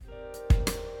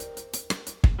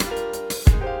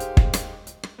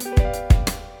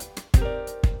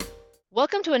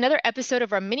Welcome to another episode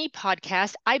of our mini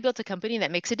podcast, I Built a Company That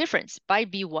Makes a Difference by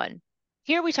B1.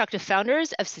 Here we talk to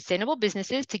founders of sustainable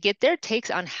businesses to get their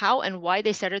takes on how and why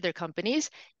they started their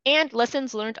companies and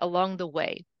lessons learned along the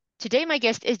way. Today, my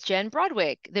guest is Jenn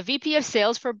Broadwick, the VP of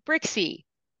Sales for Brixy.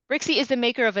 Brixy is the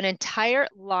maker of an entire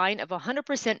line of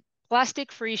 100%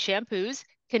 plastic-free shampoos,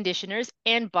 conditioners,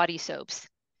 and body soaps.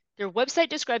 Their website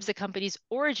describes the company's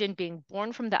origin being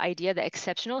born from the idea that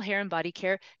exceptional hair and body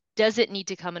care doesn't need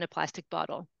to come in a plastic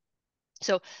bottle.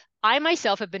 So I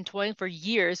myself have been toying for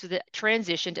years with the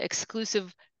transition to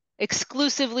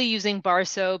exclusively using bar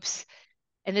soaps,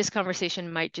 and this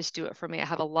conversation might just do it for me. I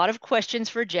have a lot of questions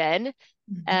for Jenn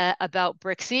about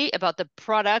Brixy, about the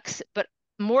products, but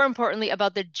more importantly,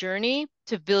 about the journey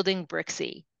to building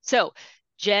Brixy. So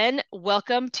Jenn,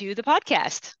 welcome to the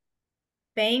podcast.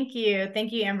 Thank you.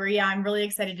 Thank you, Amber. Yeah, I'm really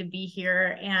excited to be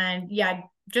here. And yeah,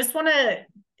 just want to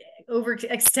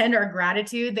extend our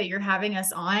gratitude that you're having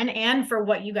us on and for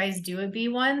what you guys do at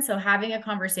B1. So having a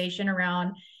conversation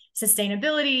around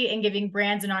sustainability and giving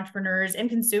brands and entrepreneurs and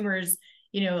consumers,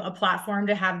 a platform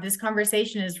to have this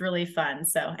conversation is really fun.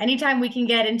 So anytime we can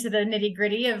get into the nitty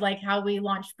gritty of like how we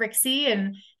launched Brixy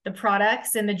and the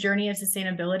products and the journey of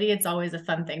sustainability, it's always a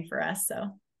fun thing for us.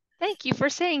 So thank you for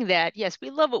saying that. Yes, we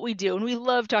love what we do, and we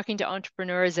love talking to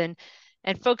entrepreneurs and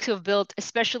folks who have built,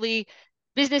 especially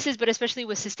businesses, but especially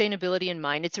with sustainability in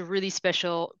mind. It's a really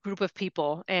special group of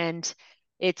people, and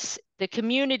it's the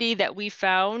community that we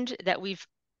found that we've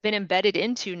been embedded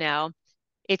into now.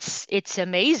 It's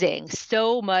amazing.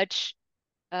 So much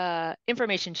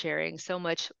information sharing, so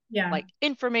much like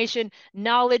information,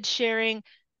 knowledge sharing,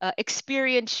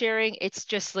 experience sharing. It's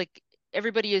just like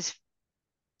everybody is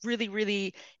really,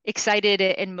 really excited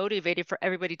and motivated for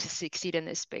everybody to succeed in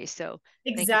this space. So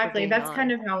exactly. That's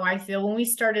kind of how I feel when we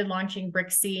started launching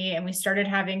Brixy and we started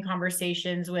having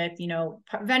conversations with,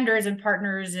 vendors and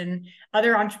partners and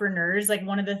other entrepreneurs. Like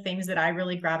one of the things that I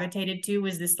really gravitated to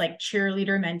was this like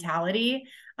cheerleader mentality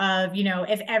of,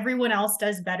 if everyone else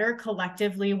does better,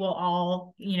 collectively we'll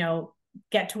all,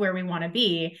 get to where we want to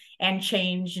be and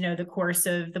change, the course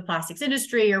of the plastics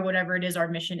industry or whatever it is our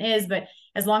mission is. But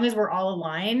as long as we're all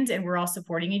aligned and we're all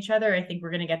supporting each other, I think we're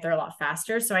going to get there a lot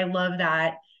faster. So I love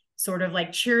that sort of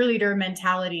like cheerleader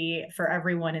mentality for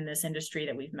everyone in this industry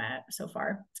that we've met so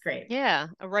far. It's great. Yeah.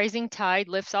 A rising tide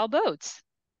lifts all boats.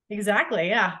 Exactly.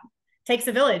 Yeah. Takes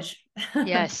a village.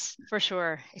 Yes, for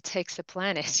sure. It takes a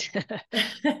planet.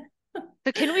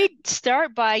 So can we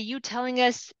start by you telling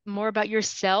us more about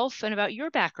yourself and about your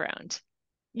background?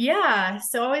 Yeah,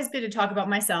 so always good to talk about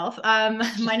myself.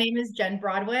 My name is Jenn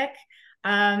Broadwick.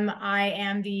 I'm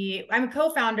a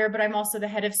co-founder, but I'm also the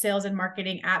head of sales and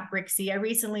marketing at Brixy. I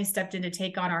recently stepped in to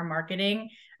take on our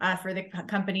marketing for the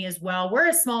company as well. We're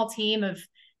a small team of,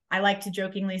 I like to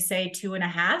jokingly say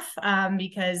 2.5,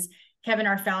 because Kevin,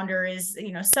 our founder, is,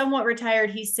 somewhat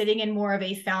retired. He's sitting in more of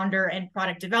a founder and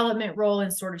product development role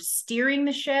and sort of steering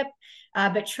the ship.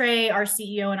 But Trey, our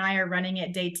CEO, and I are running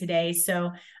it day to day.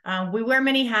 So we wear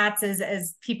many hats,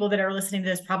 as people that are listening to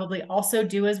this probably also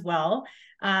do as well.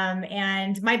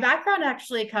 And my background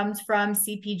actually comes from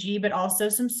CPG, but also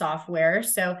some software.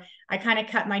 So I kind of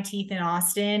cut my teeth in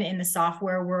Austin in the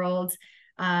software world.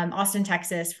 Austin,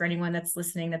 Texas, for anyone that's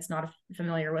listening that's not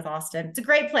familiar with Austin. It's a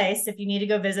great place. If you need to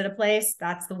go visit a place,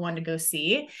 that's the one to go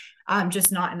see.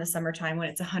 Just not in the summertime when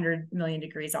it's 100 million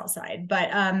degrees outside. But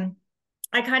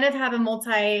I kind of have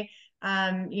a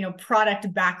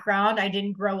product background. I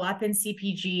didn't grow up in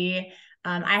CPG.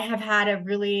 I have had a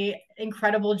really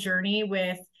incredible journey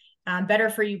with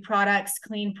better for you products,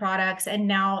 clean products, and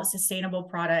now sustainable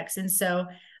products. And so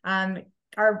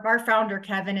our founder,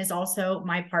 Kevin, is also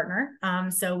my partner.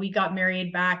 So we got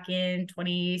married back in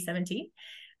 2017.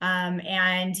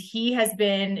 And he has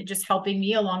been just helping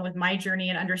me along with my journey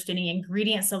and understanding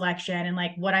ingredient selection and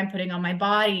like what I'm putting on my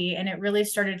body. And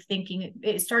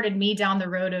it started me down the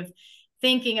road of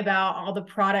thinking about all the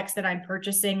products that I'm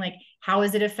purchasing, like how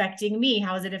is it affecting me?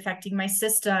 How is it affecting my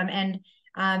system? And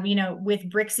with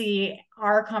Brixy,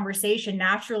 our conversation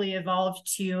naturally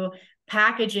evolved to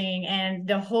packaging and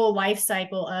the whole life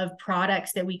cycle of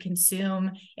products that we consume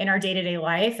in our day-to-day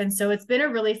life. And so it's been a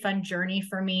really fun journey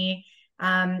for me.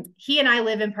 He and I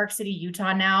live in Park City,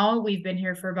 Utah now. We've been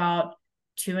here for about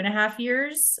 2.5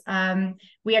 years.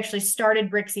 We actually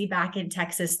started Brixy back in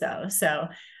Texas though. So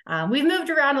we've moved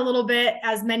around a little bit,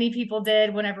 as many people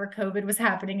did whenever COVID was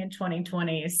happening in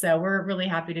 2020. So we're really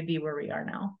happy to be where we are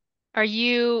now. Do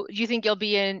you think you'll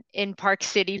be in Park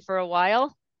City for a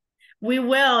while? We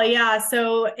will, yeah.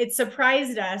 So it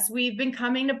surprised us. We've been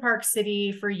coming to Park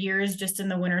City for years, just in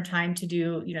the wintertime to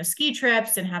do, ski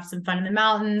trips and have some fun in the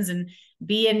mountains and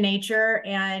be in nature.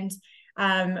 And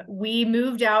We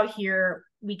moved out here.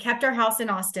 We kept our house in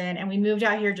Austin and we moved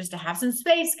out here just to have some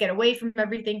space, get away from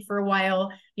everything for a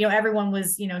while. Everyone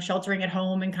was, sheltering at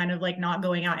home and kind of like not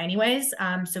going out anyways.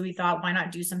 So we thought, why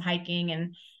not do some hiking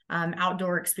and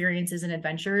outdoor experiences and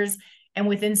adventures? And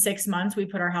within 6 months, we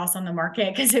put our house on the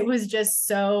market because it was just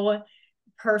so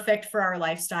perfect for our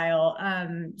lifestyle.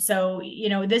 So,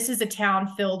 this is a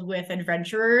town filled with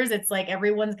adventurers. It's like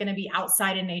everyone's going to be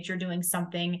outside in nature doing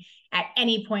something at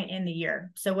any point in the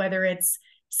year. So whether it's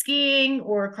skiing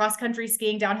or cross country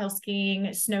skiing, downhill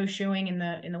skiing, snowshoeing in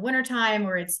the wintertime,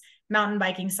 or it's mountain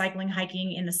biking, cycling,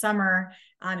 hiking in the summer,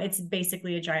 it's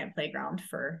basically a giant playground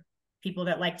for people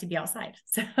that like to be outside.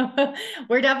 So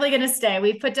we're definitely going to stay.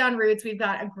 We've put down roots. We've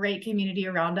got a great community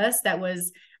around us that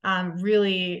was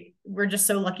really, we're just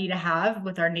so lucky to have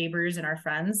with our neighbors and our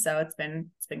friends. So it's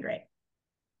been great.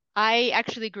 I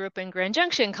actually grew up in Grand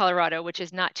Junction, Colorado, which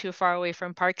is not too far away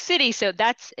from Park City. So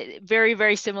that's very,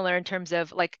 very similar in terms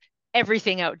of like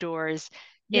everything outdoors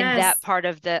in Yes. that part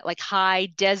of the like high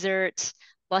desert,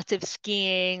 lots of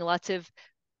skiing, lots of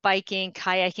biking,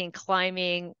 kayaking,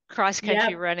 climbing, cross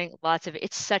country Yep. running, lots of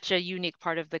it's such a unique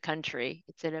part of the country.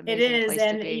 It's an It amazing is. place to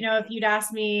And, be. if you'd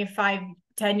asked me 5,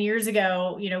 10 years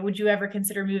ago, would you ever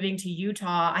consider moving to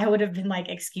Utah? I would have been like,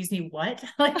 excuse me, what?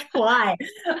 Like, why?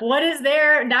 What is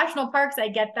there? National parks, I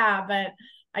get that, but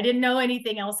I didn't know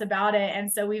anything else about it.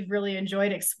 And so we've really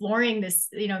enjoyed exploring this,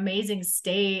 amazing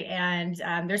state. And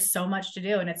there's so much to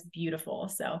do and it's beautiful.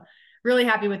 So really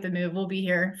happy with the move. We'll be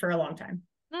here for a long time.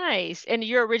 Nice. And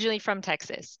you're originally from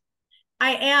Texas.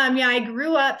 I am. Yeah, I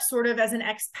grew up sort of as an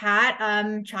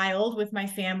expat child with my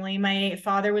family. My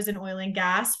father was in oil and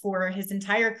gas for his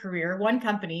entire career, one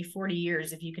company, 40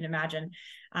 years, if you can imagine.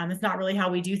 It's not really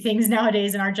how we do things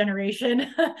nowadays in our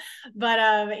generation.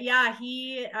 But yeah,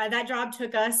 that job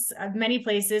took us many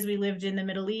places. We lived in the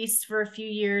Middle East for a few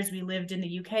years. We lived in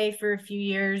the UK for a few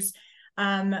years.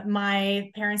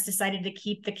 My parents decided to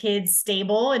keep the kids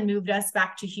stable and moved us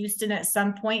back to Houston at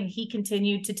some point, and he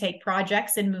continued to take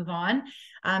projects and move on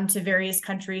to various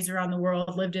countries around the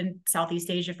world. Lived in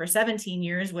Southeast Asia for 17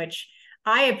 years, which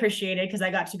I appreciated because I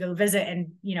got to go visit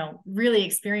and really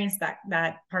experience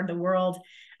that part of the world.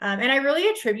 And I really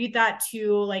attribute that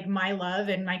to like my love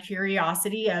and my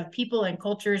curiosity of people and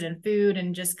cultures and food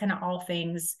and just kind of all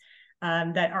things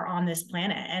that are on this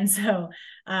planet. And so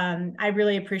I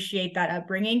really appreciate that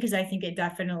upbringing because I think it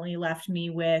definitely left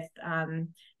me with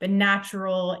the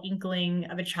natural inkling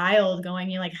of a child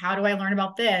going, like, how do I learn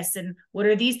about this? And what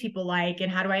are these people like?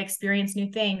 And how do I experience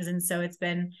new things? And so it's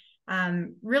been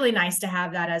really nice to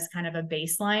have that as kind of a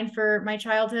baseline for my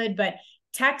childhood. But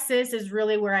Texas is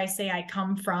really where I say I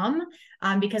come from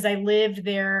because I lived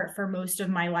there for most of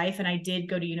my life. And I did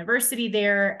go to university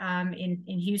there in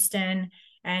Houston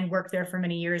and worked there for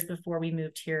many years before we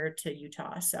moved here to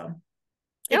Utah. So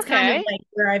it's kind of Okay. like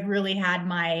where I've really had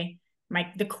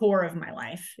the core of my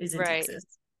life is in Right. Texas.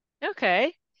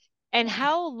 Okay. And Yeah.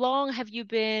 how long have you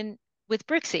been with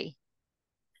Brixy?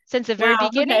 Since the very Wow.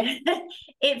 beginning? Okay.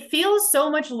 It feels so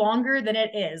much longer than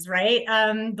it is, right?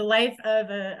 The life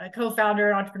of a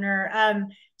co-founder, entrepreneur.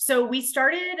 So we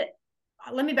started,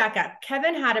 let me back up.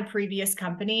 Kevin had a previous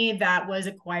company that was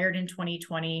acquired in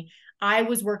 2020. I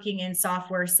was working in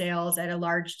software sales at a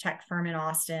large tech firm in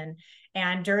Austin.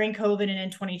 And during COVID and in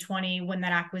 2020, when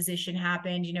that acquisition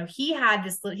happened,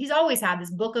 he's always had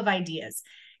this book of ideas.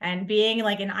 And being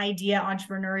like an idea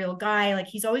entrepreneurial guy, like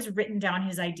he's always written down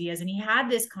his ideas. And he had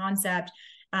this concept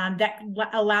that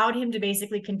allowed him to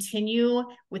basically continue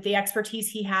with the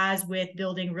expertise he has with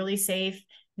building really safe,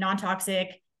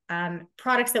 non-toxic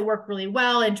products that work really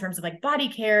well in terms of like body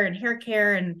care and hair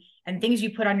care and things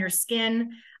you put on your skin.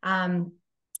 And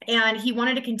he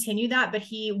wanted to continue that, but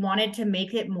he wanted to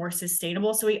make it more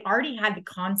sustainable. So he already had the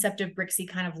concept of Brixy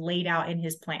kind of laid out in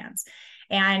his plans.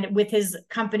 And with his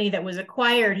company that was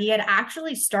acquired, he had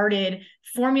actually started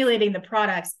formulating the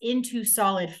products into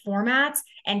solid formats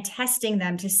and testing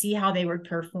them to see how they would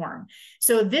perform.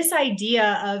 So this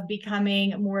idea of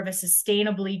becoming more of a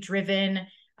sustainably driven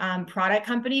product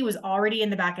company was already in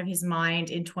the back of his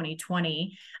mind in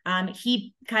 2020.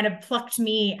 He kind of plucked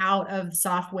me out of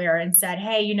software and said,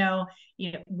 "Hey,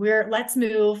 let's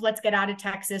move, let's get out of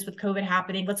Texas with COVID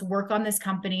happening. Let's work on this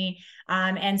company."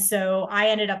 And so I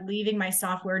ended up leaving my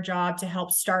software job to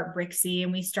help start Brixy,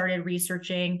 and we started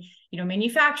researching,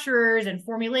 manufacturers and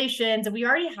formulations, and we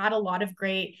already had a lot of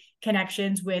great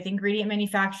connections with ingredient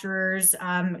manufacturers,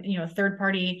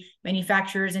 third-party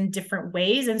manufacturers in different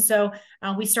ways. And so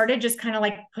we started just kind of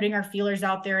like putting our feelers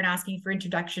out there and asking for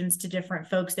introductions to different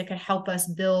folks that could help us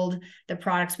build the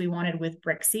products we wanted with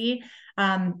Brixy.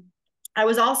 I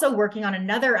was also working on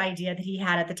another idea that he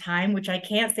had at the time, which I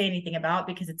can't say anything about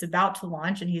because it's about to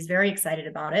launch and he's very excited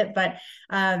about it. But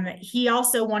he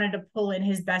also wanted to pull in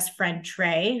his best friend,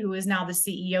 Trey, who is now the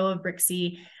CEO of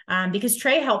Brixy, because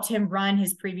Trey helped him run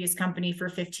his previous company for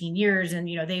 15 years. And,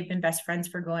 they've been best friends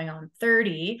for going on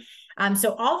 30.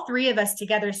 So all three of us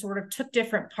together sort of took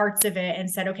different parts of it and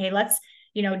said, okay, let's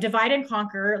divide and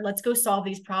conquer. Let's go solve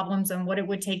these problems and what it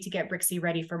would take to get Brixy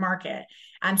ready for market.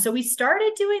 So we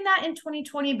started doing that in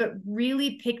 2020, but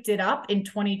really picked it up in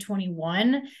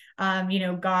 2021.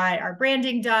 Got our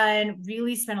branding done,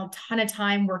 really spent a ton of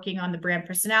time working on the brand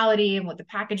personality and what the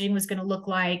packaging was going to look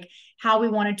like, how we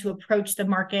wanted to approach the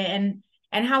market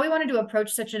and how we wanted to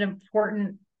approach such an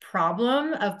important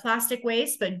problem of plastic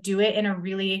waste, but do it in a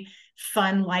really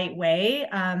fun, light way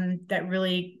that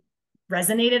really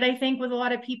resonated, I think, with a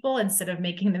lot of people instead of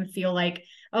making them feel like,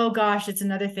 oh gosh, it's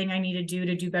another thing I need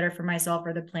to do better for myself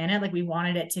or the planet. Like we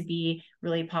wanted it to be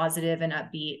really positive and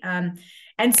upbeat.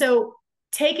 And so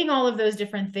taking all of those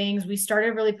different things, we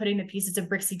started really putting the pieces of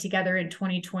Brixy together in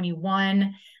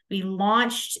 2021. We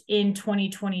launched in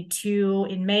 2022,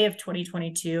 in May of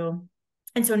 2022.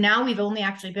 And so now we've only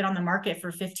actually been on the market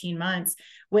for 15 months,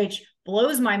 which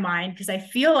blows my mind because I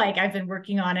feel like I've been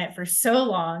working on it for so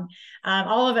long.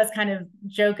 All of us kind of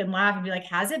joke and laugh and be like,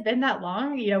 has it been that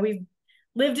long? We've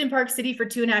lived in Park City for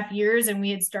 2.5 years and we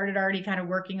had started already kind of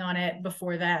working on it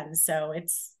before then. So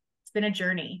it's been a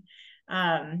journey.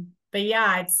 But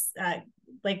yeah, it's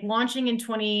like launching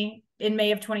in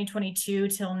May of 2022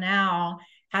 till now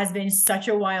has been such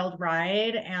a wild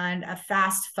ride and a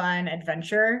fast, fun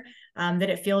adventure that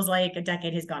it feels like a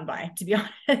decade has gone by, to be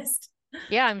honest.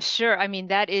 Yeah, I'm sure. I mean,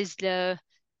 that is the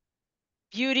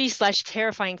beauty slash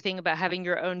terrifying thing about having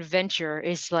your own venture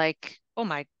is like, oh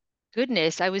my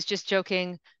goodness. I was just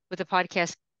joking with a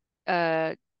podcast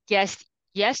guest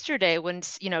yesterday when,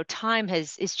 time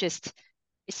it's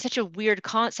such a weird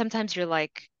sometimes you're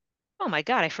like, oh my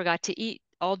God, I forgot to eat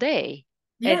all day.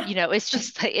 And Yeah. it's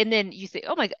just like, and then you think,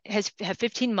 oh my God, have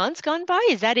 15 months gone by?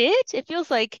 Is that it? It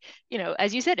feels like,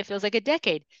 as you said, it feels like a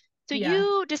decade. So Yeah.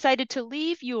 you decided to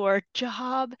leave your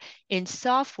job in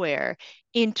software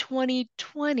in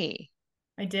 2020.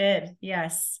 I did.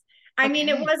 Yes. I mean,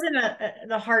 it Okay. wasn't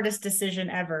the hardest decision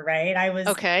ever, right? I was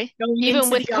Okay. going Even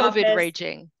into with the COVID office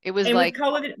raging, it was and with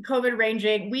like, COVID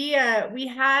ranging, we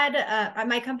had at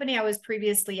my company I was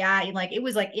previously at, like it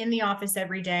was like in the office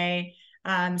every day,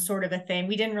 sort of a thing.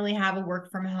 We didn't really have a work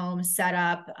from home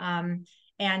setup.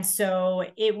 And so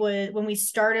it was when we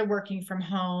started working from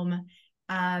home,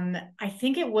 I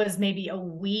think it was maybe a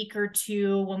week or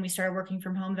two when we started working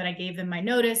from home that I gave them my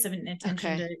notice of an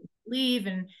intention okay. to leave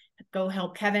and go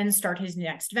help Kevin start his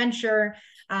next venture.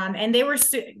 And they were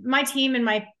my team and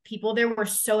my people there were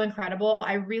so incredible.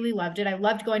 I really loved it. I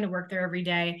loved going to work there every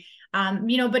day.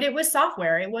 But it was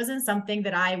software. It wasn't something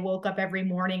that I woke up every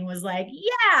morning was like,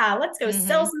 yeah, let's go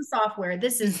sell Mm-hmm. some software.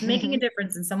 This is making a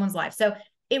difference in someone's life. So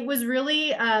it was really,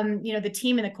 the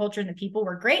team and the culture and the people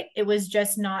were great. It was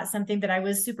just not something that I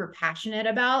was super passionate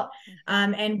about.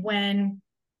 Mm-hmm. And when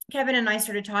Kevin and I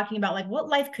started talking about like what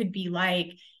life could be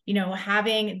like,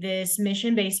 having this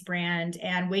mission-based brand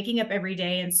and waking up every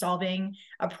day and solving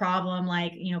a problem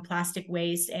like, plastic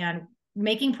waste and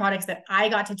making products that I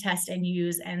got to test and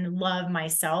use and love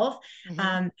myself,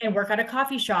 Mm-hmm. and work out of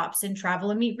coffee shops and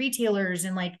travel and meet retailers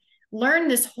and like learn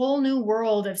this whole new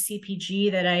world of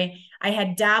CPG that I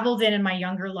had dabbled in my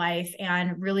younger life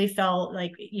and really felt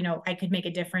like, I could make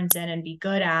a difference in and be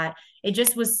good at. It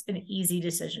just was an easy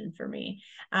decision for me.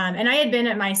 And I had been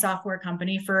at my software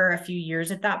company for a few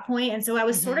years at that point. And so I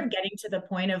was sort Mm-hmm. of getting to the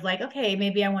point of like, okay,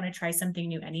 maybe I want to try something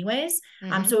new anyways.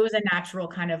 Mm-hmm. So it was a natural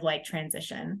kind of like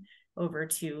transition over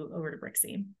to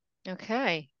Brixy.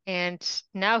 Okay. And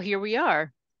now here we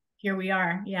are. Here we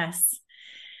are. Yes.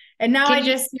 And now Can I you,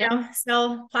 just,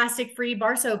 sell plastic free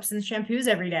bar soaps and shampoos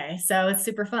every day. So it's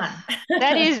super fun.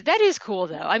 that is cool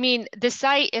though. I mean, the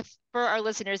site, if for our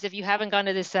listeners, if you haven't gone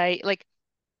to the site, like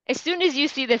as soon as you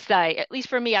see the site, at least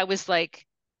for me, I was like,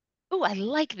 oh, I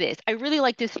like this. I really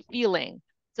like this feeling.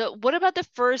 So what about the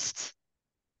first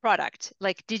product?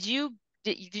 Like, did you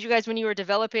guys, when you were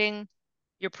developing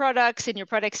your products and your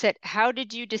product set, how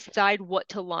did you decide what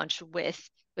to launch with?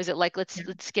 Was it like, let's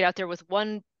get out there with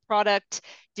one product?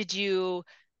 Did you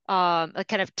like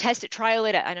kind of test it, trial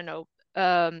it at, I don't know,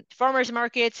 farmers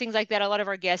markets, things like that? A lot of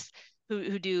our guests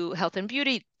who do health and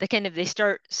beauty, they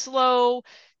start slow.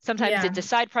 Sometimes Yeah. it's a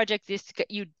side project.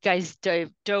 You guys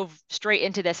dove straight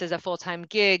into this as a full-time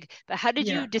gig. But how did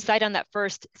Yeah. you decide on that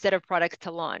first set of products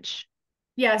to launch?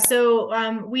 Yeah,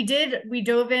 so we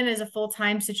dove in as a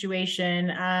full-time situation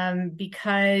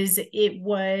because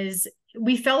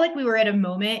we felt like we were at a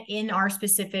moment in our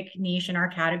specific niche in our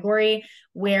category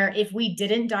where if we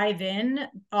didn't dive in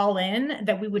all in,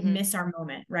 that we would Mm-hmm. miss our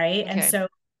moment, right? And Okay. so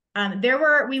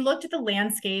we looked at the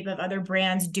landscape of other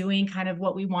brands doing kind of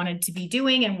what we wanted to be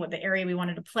doing and what the area we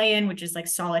wanted to play in, which is like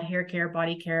solid hair care,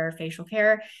 body care, facial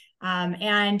care.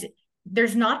 And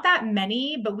there's not that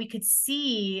many, but we could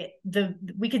see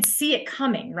it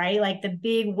coming, right? Like the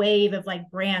big wave of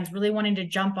like brands really wanting to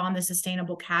jump on the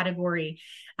sustainable category.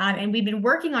 And we've been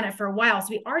working on it for a while. So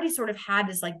we already sort of had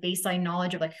this like baseline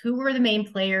knowledge of like who were the main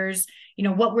players,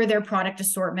 what were their product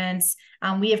assortments.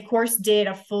 We of course did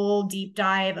a full deep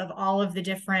dive of all of the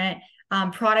different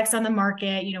products on the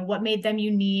market, what made them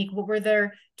unique, what were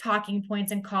their talking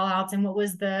points and call outs, and what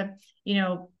was the,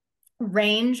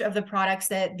 range of the products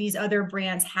that these other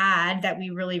brands had that we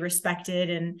really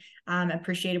respected and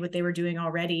appreciated what they were doing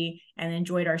already and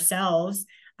enjoyed ourselves.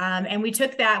 And we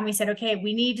took that and we said, okay,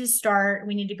 we need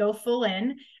to go full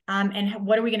in. And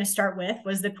what are we going to start with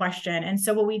was the question. And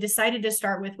so what we decided to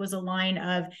start with was a line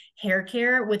of hair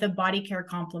care with a body care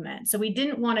complement. So we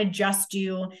didn't want to just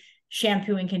do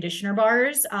shampoo and conditioner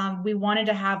bars. We wanted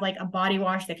to have like a body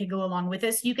wash that could go along with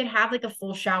this. You could have like a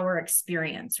full shower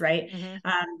experience, right? Mm-hmm.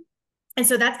 And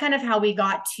so that's kind of how we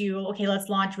got to, okay, let's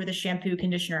launch with a shampoo,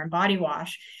 conditioner, and body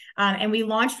wash. And we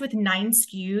launched with 9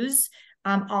 SKUs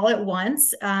all at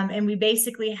once. And we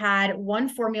basically had one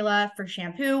formula for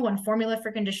shampoo, one formula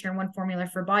for conditioner, one formula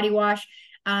for body wash.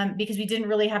 Because we didn't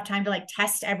really have time to like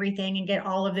test everything and get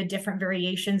all of the different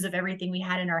variations of everything we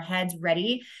had in our heads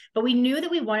ready. But we knew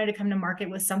that we wanted to come to market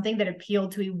with something that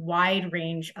appealed to a wide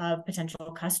range of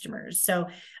potential customers. So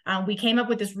we came up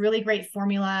with this really great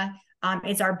formula.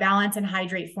 It's our balance and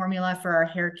hydrate formula for our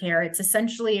hair care. It's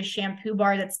essentially a shampoo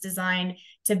bar that's designed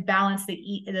to balance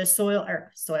the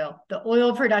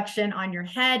oil production on your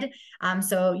head.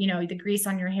 So, the grease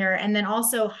on your hair, and then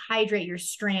also hydrate your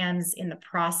strands in the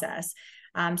process.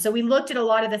 So we looked at a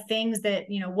lot of the things that,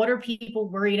 what are people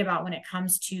worried about when it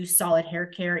comes to solid hair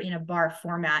care in a bar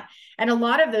format? And a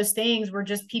lot of those things were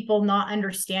just people not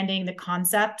understanding the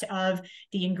concept of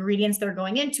the ingredients that are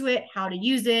going into it, how to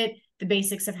use it, the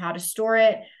basics of how to store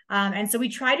it. And so we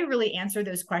try to really answer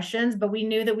those questions, but we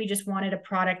knew that we just wanted a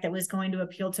product that was going to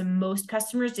appeal to most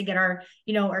customers to get our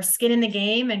skin in the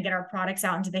game and get our products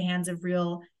out into the hands of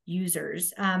real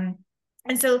users. And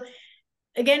so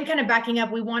again, kind of backing up,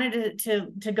 we wanted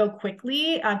to go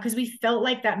quickly because we felt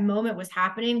like that moment was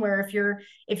happening where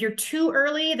if you're too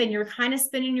early, then you're kind of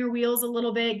spinning your wheels a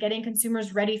little bit, getting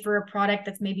consumers ready for a product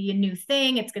that's maybe a new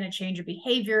thing. It's going to change your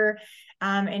behavior.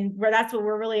 And that's what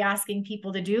we're really asking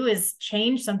people to do is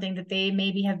change something that they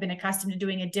maybe have been accustomed to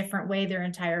doing a different way their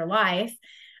entire life.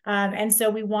 And so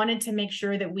we wanted to make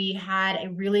sure that we had a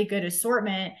really good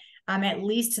assortment, at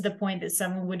least to the point that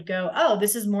someone would go, oh,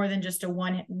 this is more than just a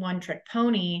one trick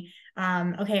pony.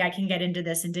 Okay, I can get into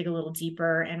this and dig a little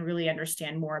deeper and really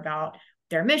understand more about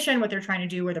their mission, what they're trying to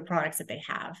do, or the products that they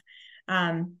have.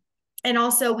 And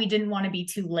also we didn't want to be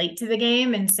too late to the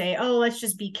game and say, oh, let's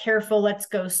just be careful. Let's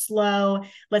go slow.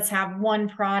 Let's have one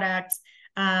product,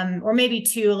 or maybe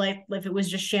two, like if it was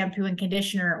just shampoo and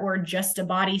conditioner or just a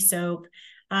body soap.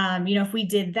 If we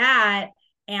did that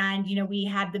and, we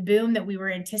had the boom that we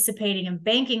were anticipating and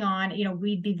banking on,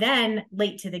 we'd be then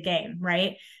late to the game,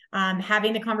 right?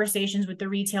 Having the conversations with the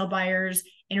retail buyers,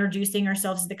 introducing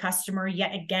ourselves to the customer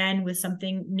yet again with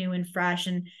something new and fresh.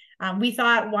 And we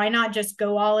thought, why not just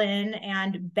go all in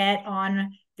and bet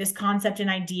on this concept and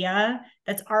idea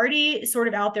that's already sort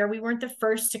of out there. We weren't the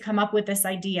first to come up with this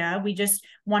idea. We just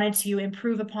wanted to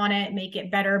improve upon it, make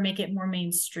it better, make it more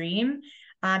mainstream.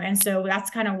 And so that's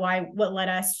kind of what led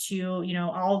us to,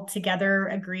 all together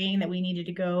agreeing that we needed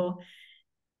to go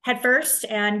head first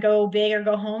and go big or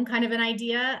go home kind of an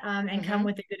idea, and come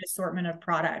with a good assortment of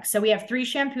products. So we have 3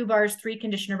 shampoo bars, 3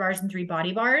 conditioner bars, and 3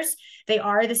 body bars. They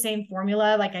are the same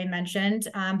formula, like I mentioned,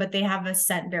 but they have a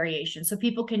scent variation. So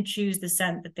people can choose the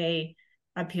scent that they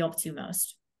appeal to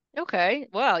most. Okay.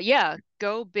 Well, yeah,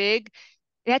 go big.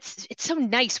 It's so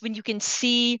nice when you can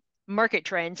see market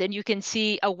trends and you can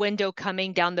see a window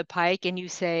coming down the pike and you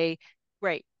say,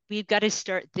 right, we've got to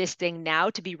start this thing now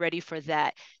to be ready for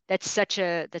that. That's such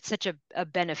a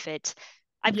benefit.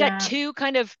 I've got Yeah. 2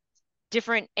 kind of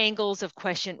different angles of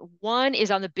question. One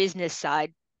is on the business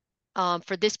side.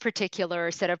 For this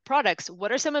particular set of products,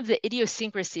 what are some of the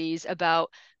idiosyncrasies about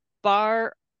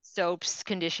bar soaps,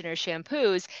 conditioners,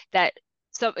 shampoos that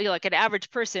like an average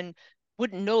person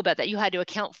wouldn't know about that you had to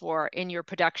account for in your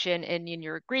production and in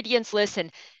your ingredients list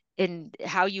and in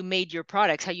how you made your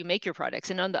products, how you make your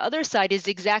products. And on the other side is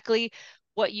exactly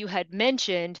what you had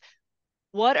mentioned.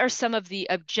 What are some of the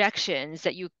objections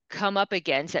that you come up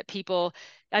against that people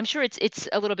I'm sure it's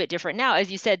a little bit different now.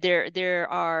 As you said, there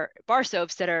are bar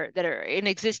soaps that are in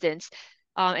existence,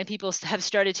 and people have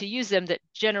started to use them. That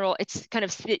general, it's kind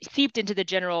of seeped into the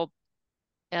general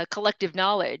collective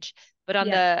knowledge. But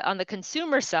Yeah. on the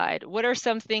consumer side, what are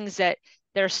some things that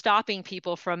are stopping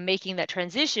people from making that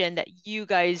transition that you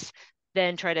guys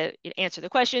then try to answer the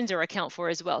questions or account for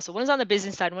as well? So one is on the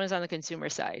business side, one is on the consumer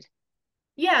side.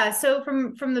 Yeah, so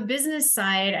from the business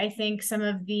side, I think some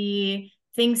of the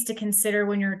things to consider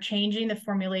when you're changing the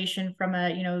formulation from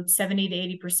a, 70 to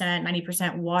 80%,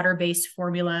 90% water-based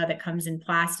formula that comes in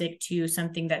plastic to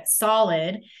something that's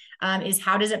solid, is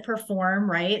how does it perform,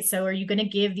 right? So are you going to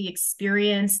give the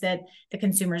experience that the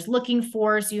consumer is looking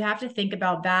for? So you have to think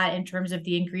about that in terms of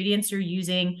the ingredients you're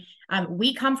using.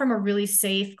 We come from a really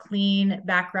safe, clean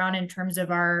background in terms of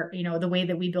our, the way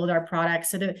that we build our products.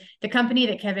 So the company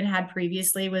that Kevin had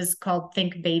previously was called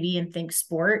Think Baby and Think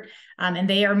Sport. And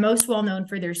they are most well known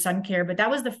for their sun care, but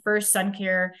that was the first sun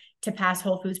care to pass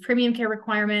Whole Foods premium care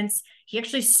requirements. He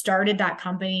actually started that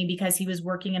company because he was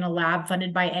working in a lab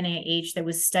funded by NIH that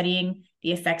was studying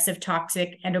the effects of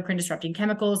toxic endocrine disrupting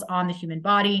chemicals on the human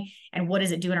body and what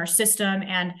does it do in our system.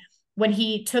 And when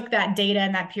he took that data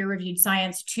and that peer-reviewed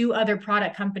science to other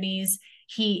product companies,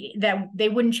 that they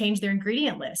wouldn't change their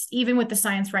ingredient list, even with the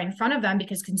science right in front of them,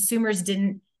 because consumers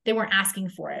they weren't asking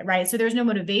for it, right? So there's no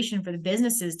motivation for the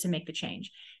businesses to make the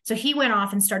change. So he went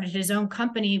off and started his own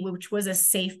company, which was a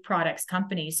safe products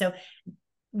company. So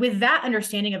with that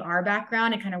understanding of our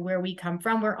background and kind of where we come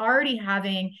from, we're already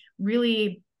having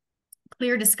really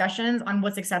clear discussions on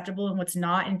what's acceptable and what's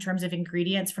not in terms of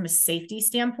ingredients from a safety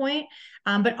standpoint,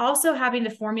 but also having to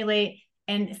formulate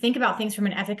and think about things from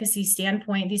an efficacy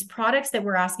standpoint. These products that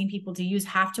we're asking people to use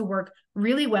have to work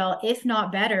really well, if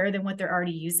not better than what they're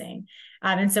already using.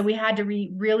 And so we had to be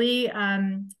really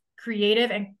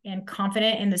creative and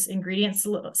confident in this ingredient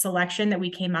selection that we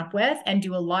came up with and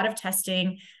do a lot of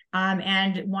testing,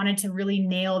 and wanted to really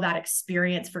nail that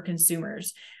experience for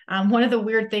consumers. One of the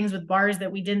weird things with bars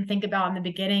that we didn't think about in the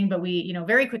beginning, but we,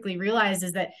 very quickly realized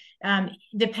is that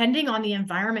depending on the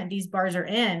environment these bars are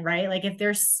in, right? Like if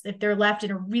they're left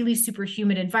in a really super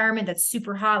humid environment that's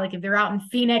super hot, like if they're out in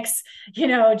Phoenix,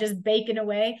 just baking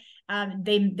away,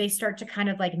 they start to kind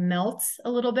of like melt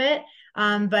a little bit.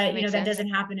 But that doesn't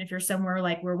happen if you're somewhere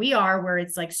like where we are, where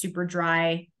it's like super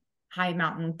dry, high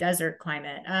mountain desert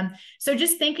climate. So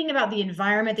just thinking about the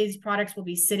environment these products will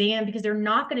be sitting in, because they're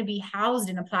not going to be housed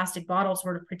in a plastic bottle,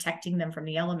 sort of protecting them from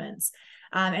the elements.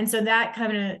 And so that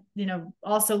kind of,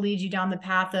 also leads you down the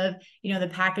path of, the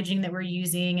packaging that we're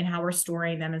using and how we're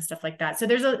storing them and stuff like that. So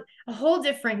there's a whole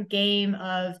different game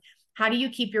of how do you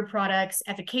keep your products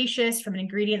efficacious from an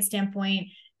ingredient standpoint,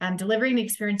 delivering the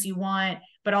experience you want,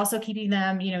 but also keeping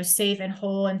them, safe and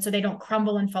whole. And so they don't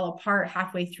crumble and fall apart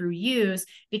halfway through use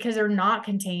because they're not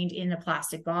contained in a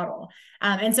plastic bottle.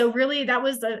 And so really that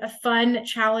was a fun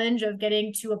challenge of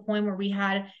getting to a point where we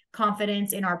had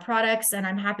confidence in our products. And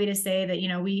I'm happy to say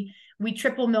that, we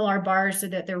triple mill our bars so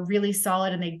that they're really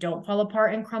solid and they don't fall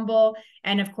apart and crumble.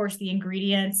 And of course, the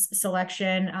ingredients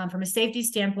selection from a safety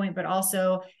standpoint, but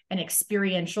also an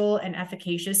experiential and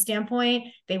efficacious standpoint,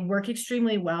 they work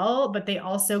extremely well, but they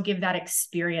also give that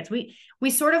experience. We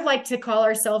sort of like to call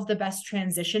ourselves the best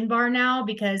transition bar now,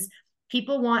 because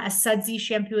people want a sudsy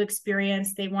shampoo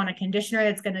experience. They want a conditioner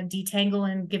that's going to detangle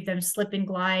and give them slip and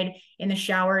glide in the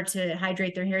shower to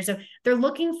hydrate their hair. So they're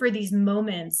looking for these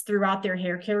moments throughout their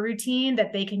hair care routine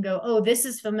that they can go, oh, this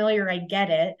is familiar, I get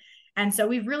it. And so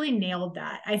we've really nailed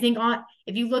that. I think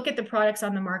if you look at the products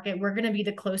on the market, we're going to be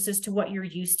the closest to what you're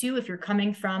used to if you're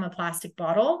coming from a plastic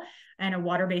bottle and a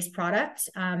water-based product.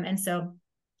 And so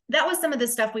that was some of the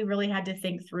stuff we really had to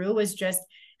think through, was just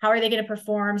how are they going to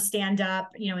perform, stand up,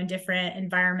 in different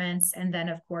environments. And then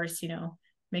of course,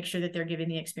 make sure that they're giving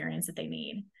the experience that they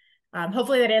need.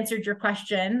 Hopefully that answered your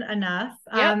question enough.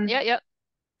 Yep.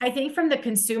 I think from the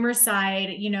consumer side,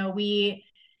 we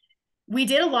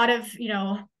did a lot of,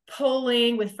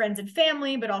 polling with friends and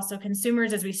family, but also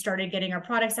consumers as we started getting our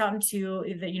products out into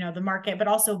the market, but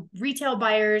also retail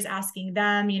buyers, asking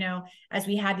them, as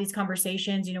we had these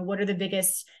conversations, what are the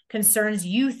biggest concerns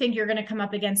you think you're going to come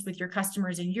up against with your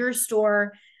customers in your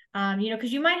store?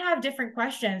 Because you might have different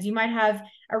questions. You might have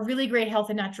a really great health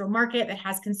and natural market that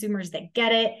has consumers that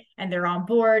get it and they're on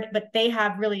board, but they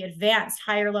have really advanced,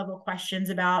 higher level questions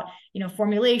about,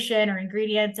 formulation or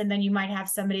ingredients. And then you might have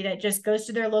somebody that just goes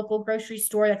to their local grocery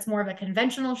store that's more of a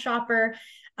conventional shopper,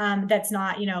 that's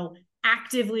not,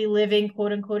 actively living,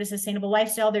 quote unquote, a sustainable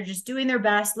lifestyle. They're just doing their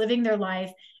best, living their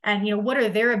life. And, what are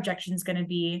their objections going to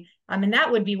be? And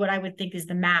that would be what I would think is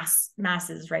the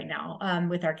masses right now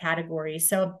with our category.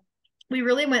 So we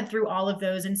really went through all of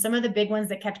those. And some of the big ones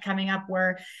that kept coming up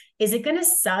were, is it going to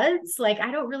suds? Like,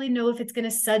 I don't really know if it's going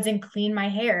to suds and clean my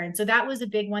hair. And so that was a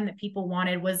big one that people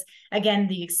wanted, was, again,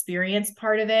 the experience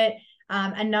part of it.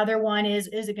 Another one is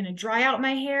it going to dry out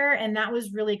my hair? And that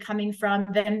was really coming from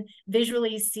them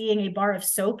visually seeing a bar of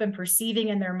soap and perceiving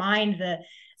in their mind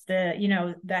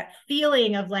that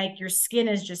feeling of like your skin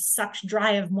is just sucked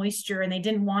dry of moisture, and they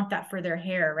didn't want that for their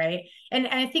hair, right? And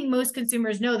I think most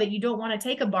consumers know that you don't want to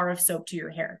take a bar of soap to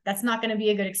your hair. That's not going to be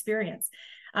a good experience.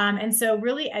 And so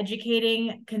really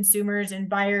educating consumers and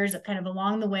buyers kind of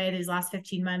along the way these last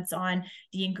 15 months on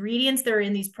the ingredients that are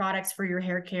in these products for your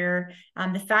hair care,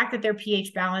 the fact that they're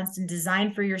pH balanced and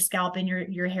designed for your scalp and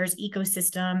your hair's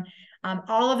ecosystem,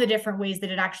 all of the different ways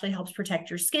that it actually helps protect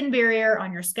your skin barrier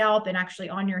on your scalp and actually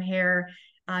on your hair,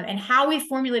 and how we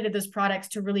formulated those products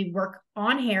to really work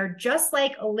on hair, just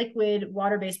like a liquid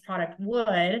water-based product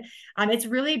would. It's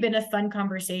really been a fun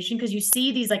conversation because you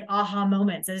see these like aha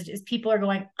moments as people are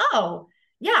going, oh,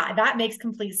 yeah, that makes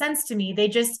complete sense to me.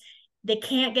 They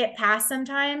can't get past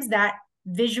sometimes that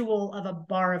visual of a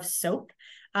bar of soap.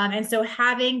 And so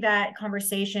having that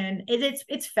conversation,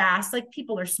 it's fast, like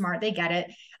people are smart, they get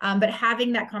it. But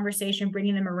having that conversation,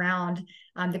 bringing them around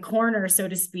the corner, so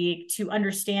to speak, to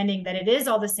understanding that it is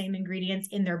all the same ingredients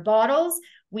in their bottles.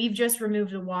 We've just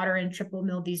removed the water and triple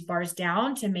milled these bars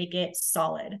down to make it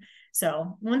solid.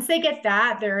 So once they get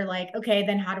that, they're like, okay,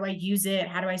 then how do I use it?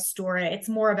 How do I store it? It's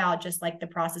more about just like the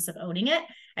process of owning it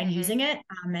and using it.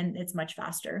 And it's much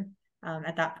faster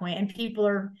at that point. And people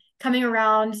are coming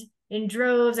around in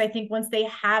droves. I think once they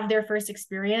have their first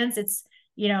experience, it's,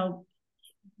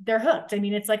 they're hooked. I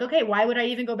mean, it's like, okay, why would I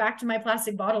even go back to my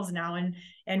plastic bottles now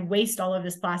and waste all of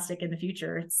this plastic in the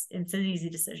future? It's an easy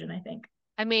decision, I think.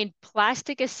 I mean,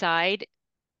 plastic aside,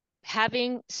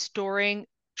 storing,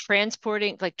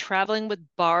 transporting, like traveling with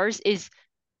bars is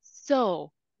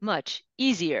so much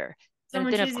easier. So And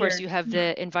much then, of course, easier. you have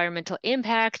the environmental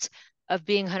impact of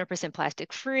being 100%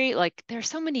 plastic free. Like, there are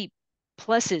so many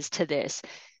pluses to this.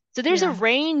 So there's a Yeah.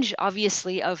 range,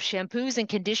 obviously, of shampoos and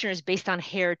conditioners based on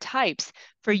hair types.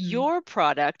 For Mm-hmm. your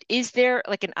product, is there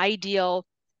like an ideal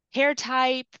hair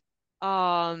type?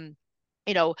 Um,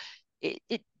 you know,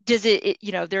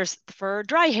 there's for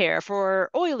dry hair, for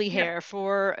oily Yep. hair,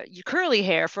 for curly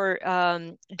hair, for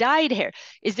dyed hair.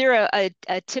 Is there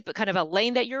a tip, kind of a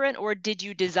lane that you're in, or did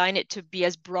you design it to be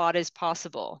as broad as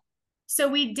possible? So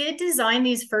we did design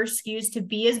these first SKUs to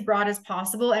be as broad as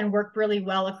possible and work really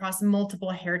well across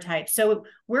multiple hair types. So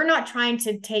we're not trying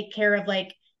to take care of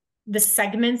like the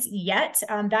segments yet.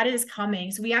 That is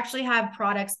coming. So we actually have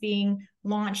products being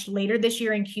launched later this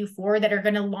year in Q4 that are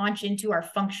going to launch into our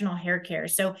functional hair care.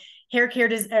 So hair care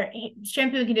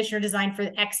shampoo and conditioner designed for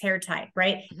the X hair type,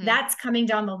 right? Mm-hmm. That's coming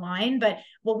down the line. But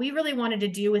what we really wanted to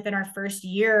do within our first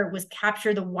year was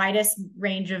capture the widest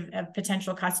range of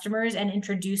potential customers and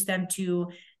introduce them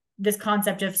to this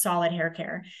concept of solid hair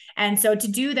care. And so to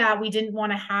do that, we didn't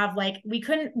want to have we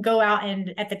couldn't go out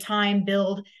and at the time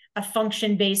build a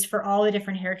function base for all the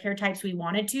different hair care types we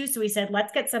wanted to. So we said,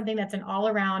 let's get something that's an all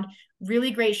around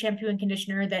really great shampoo and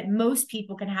conditioner that most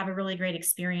people can have a really great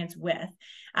experience with.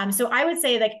 So I would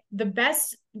say like the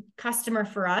best customer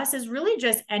for us is really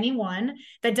just anyone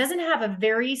that doesn't have a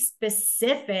very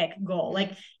specific goal.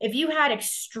 Like if you had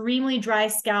extremely dry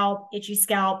scalp, itchy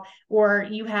scalp, or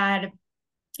you had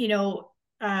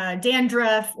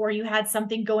dandruff, or you had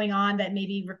something going on that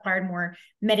maybe required more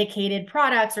medicated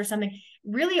products or something.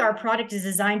 Really, our product is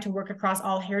designed to work across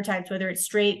all hair types, whether it's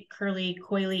straight, curly,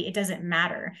 coily, it doesn't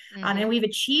matter. And we've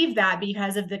achieved that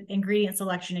because of the ingredient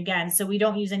selection again. So we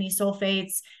don't use any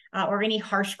sulfates or any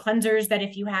harsh cleansers that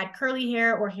if you had curly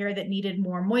hair or hair that needed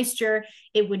more moisture,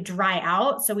 it would dry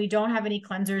out. So we don't have any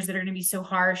cleansers that are going to be so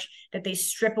harsh that they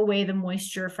strip away the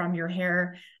moisture from your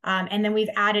hair. And then we've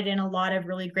added in a lot of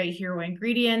really great hero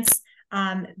ingredients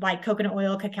like coconut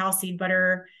oil, cacao seed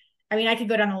butter. I mean, I could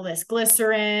go down the list: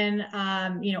 glycerin,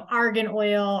 argan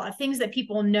oil, things that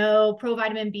people know,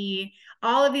 provitamin B,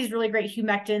 all of these really great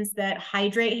humectants that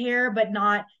hydrate hair, but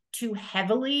not too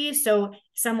heavily. So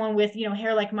someone with,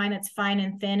 hair like mine that's fine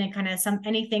and thin and kind of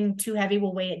anything too heavy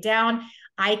will weigh it down.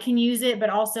 I can use it, but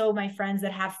also my friends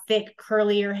that have thick,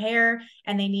 curlier hair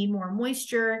and they need more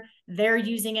moisture, they're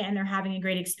using it and they're having a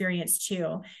great experience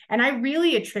too. And I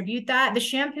really attribute that. The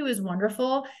shampoo is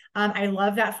wonderful. I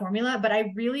love that formula, but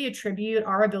I really attribute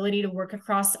our ability to work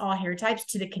across all hair types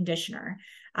to the conditioner.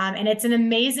 And it's an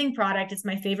amazing product. It's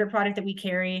my favorite product that we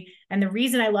carry. And the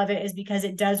reason I love it is because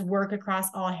it does work across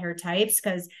all hair types,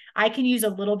 because I can use a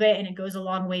little bit and it goes a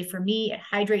long way for me. It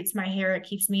hydrates my hair. It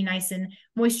keeps me nice and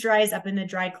moisturized up in the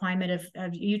dry climate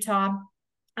of Utah.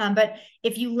 But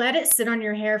if you let it sit on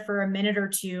your hair for a minute or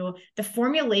two, the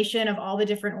formulation of all the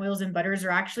different oils and butters are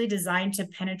actually designed to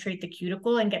penetrate the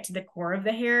cuticle and get to the core of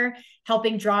the hair,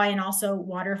 helping draw in also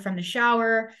water from the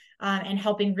shower, and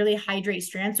helping really hydrate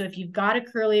strands. So if you've got a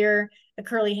curly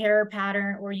hair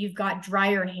pattern, or you've got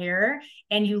drier hair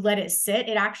and you let it sit,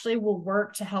 it actually will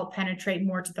work to help penetrate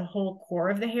more to the whole core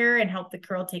of the hair and help the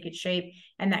curl take its shape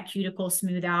and that cuticle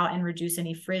smooth out and reduce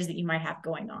any frizz that you might have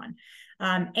going on.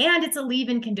 And it's a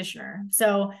leave-in conditioner.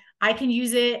 So I can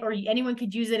use it, or anyone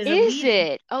could use it as a Is leave-in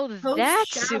it? Oh, that's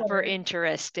super post-shower.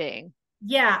 interesting.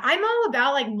 Yeah, I'm all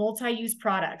about like multi-use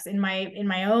products in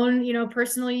my own,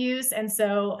 personal use. And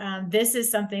so this is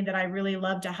something that I really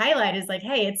love to highlight is like,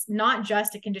 hey, it's not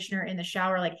just a conditioner in the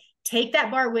shower. Like take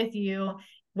that bar with you.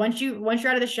 Once you're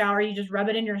out of the shower, you just rub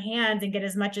it in your hands and get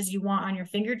as much as you want on your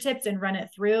fingertips and run it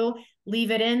through, leave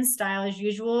it in style as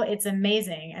usual. It's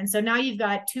amazing. And so now you've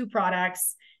got two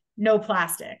products, no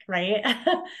plastic, right?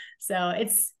 So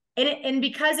and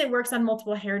because it works on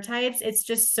multiple hair types, it's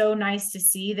just so nice to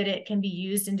see that it can be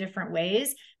used in different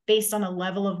ways based on the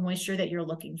level of moisture that you're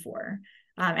looking for.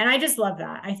 And I just love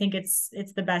that. I think it's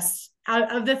the best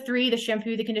out of the three: the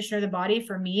shampoo, the conditioner, the body.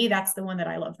 For me, that's the one that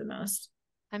I love the most.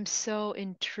 I'm so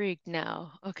intrigued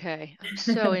now. Okay, I'm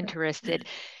so interested.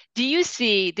 Do you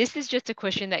see, this is just a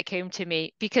question that came to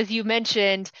me because you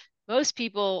mentioned most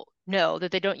people know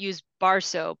that they don't use bar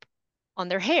soap on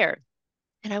their hair.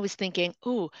 And I was thinking,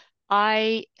 oh,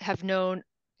 I have known,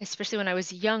 especially when I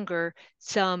was younger,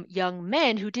 some young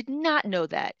men who did not know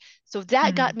that. So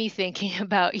that got Hmm. me thinking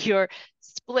about your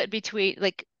split between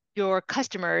like your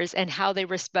customers and how they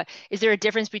respond. Is there a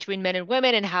difference between men and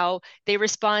women and how they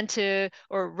respond to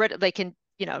they can,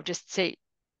 just say,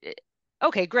 eh,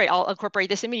 okay, great, I'll incorporate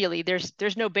this immediately.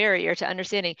 There's no barrier to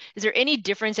understanding. Is there any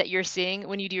difference that you're seeing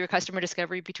when you do your customer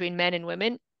discovery between men and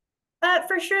women?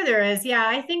 For sure there is. Yeah,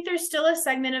 I think there's still a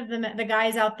segment of the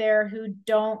guys out there who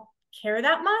don't care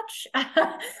that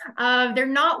much. They're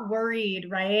not worried,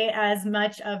 right, as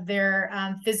much of their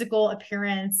physical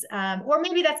appearance, or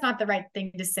maybe that's not the right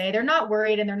thing to say. They're not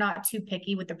worried and they're not too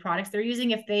picky with the products they're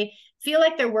using. If they feel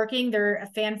like they're working, they're a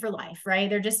fan for life, right?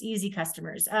 They're just easy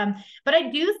customers. But I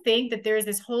do think that there's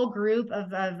this whole group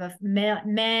of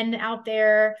men out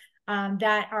there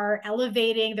that are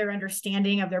elevating their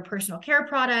understanding of their personal care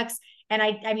products. And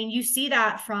I mean, you see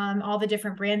that from all the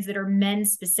different brands that are men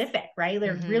specific, right?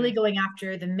 They're really Hmm. going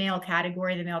after the male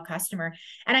category, the male customer.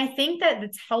 And I think that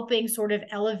it's helping sort of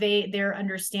elevate their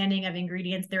understanding of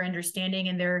ingredients, their understanding,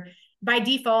 and their, by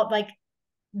default, like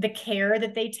the care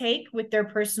that they take with their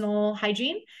personal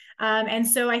hygiene. And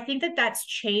so I think that that's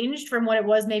changed from what it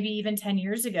was maybe even 10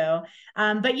 years ago.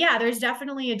 But yeah, there's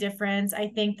definitely a difference. I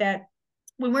think that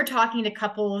when we're talking to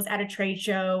couples at a trade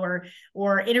show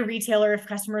or in a retailer, if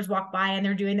customers walk by and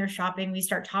they're doing their shopping, we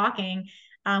start talking,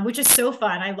 which is so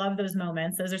fun. I love those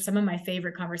moments. Those are some of my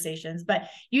favorite conversations. But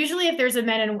usually, if there's a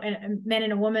men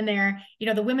and a woman there,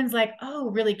 the women's like, oh,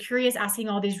 really curious, asking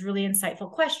all these really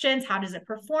insightful questions. How does it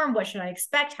perform? What should I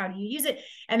expect? How do you use it?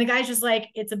 And the guy's just like,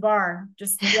 it's a bar.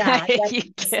 Just yeah,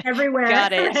 it's everywhere,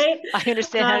 Got it. right? I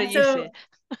understand how to use So it.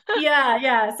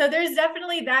 yeah. So there's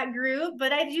definitely that group,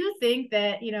 but I do think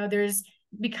that, there's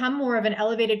become more of an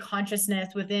elevated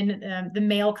consciousness within the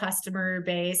male customer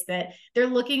base that they're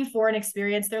looking for an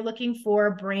experience, they're looking for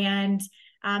a brand.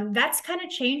 That's kind of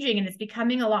changing and it's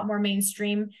becoming a lot more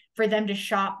mainstream for them to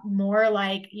shop more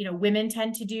like, women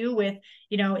tend to do with,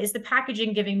 is the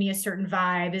packaging giving me a certain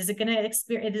vibe? Is it going to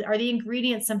experience, are the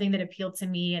ingredients something that appeal to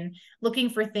me? And looking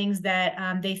for things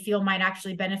that they feel might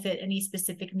actually benefit any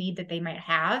specific need that they might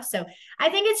have. So I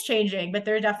think it's changing, but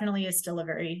there definitely is still a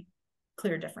very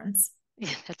clear difference.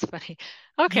 Yeah, that's funny.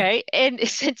 Okay. And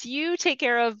since you take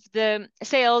care of the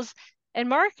sales and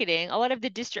marketing, a lot of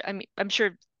I mean, I'm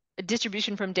sure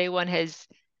distribution from day one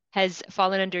has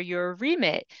fallen under your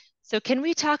remit. So can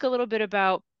we talk a little bit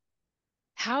about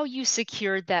how you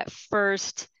secured that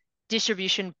first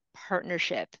distribution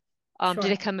partnership? Did it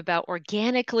Sure. come about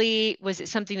organically? Was it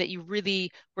something that you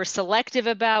really were selective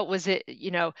about? Was it,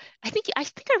 I think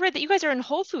I read that you guys are in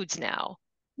Whole Foods now.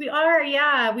 We are,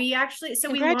 yeah. We actually, so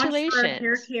we launched our hair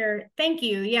Congratulations. care. Thank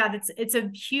you. Yeah, it's a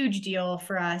huge deal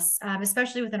for us,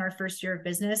 especially within our first year of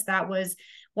business. That was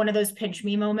one of those pinch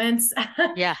me moments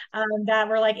Yeah. that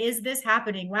were like, is this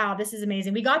happening? Wow, this is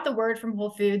amazing. We got the word from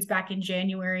Whole Foods back in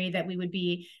January that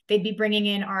they'd be bringing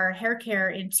in our hair care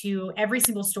into every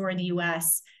single store in the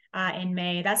U.S. In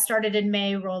May. That started in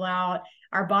May rollout.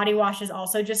 Our body washes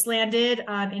also just landed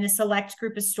in a select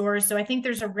group of stores. So I think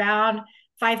there's around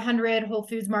 500 Whole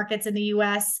Foods markets in the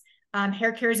US.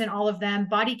 Hair care is in all of them.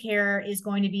 Body care is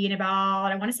going to be in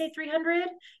about, I want to say 300.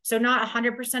 So not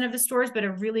 100% of the stores, but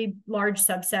a really large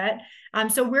subset.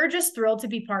 So we're just thrilled to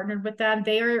be partnered with them.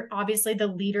 They are obviously the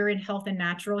leader in health and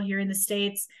natural here in the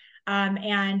States.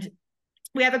 And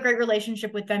we have a great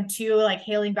relationship with them too, like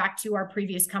hailing back to our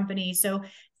previous company. So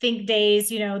Think Days,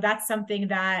 that's something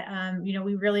that,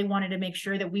 we really wanted to make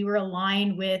sure that we were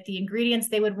aligned with the ingredients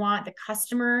they would want, the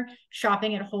customer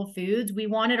shopping at Whole Foods. We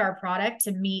wanted our product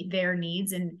to meet their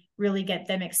needs and really get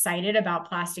them excited about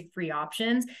plastic-free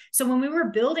options. So when we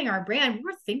were building our brand, we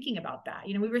were thinking about that.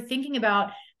 We were thinking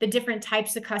about the different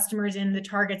types of customers in the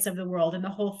Targets of the world and the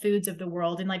Whole Foods of the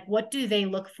world, and like, what do they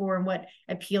look for and what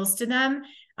appeals to them?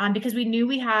 Because we knew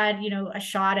we had, a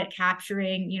shot at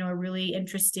capturing, a really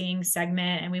interesting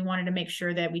segment, and we wanted to make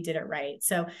sure that we did it right.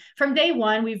 So from day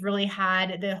one, we've really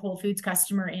had the Whole Foods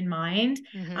customer in mind.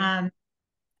 Mm-hmm.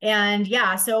 And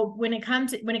yeah, so when it came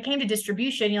to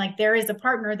distribution, there is a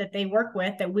partner that they work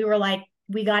with that we were like,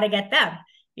 we got to get them.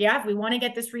 Yeah, if we want to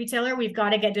get this retailer, we've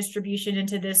got to get distribution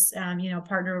into this,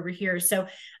 partner over here. So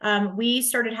we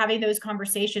started having those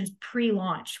conversations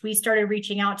pre-launch. We started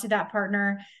reaching out to that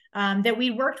partner that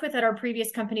we worked with at our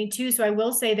previous company too. So I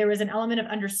will say there was an element of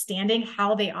understanding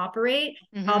how they operate,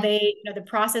 mm-hmm. how they, the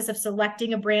process of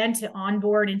selecting a brand to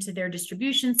onboard into their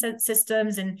distribution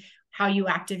systems and how you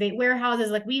activate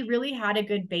warehouses. Like, we really had a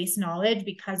good base knowledge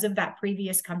because of that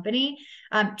previous company.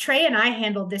 Trey and I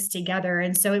handled this together.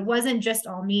 And so it wasn't just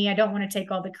all me. I don't want to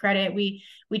take all the credit. We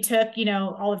took,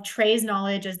 all of Trey's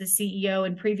knowledge as the CEO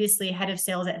and previously head of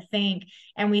sales at Think.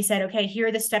 And we said, okay, here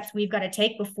are the steps we've got to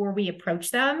take before we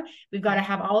approach them. We've got to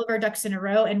have all of our ducks in a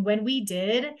row. And when we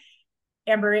did,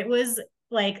 Amber, it was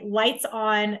like lights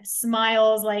on,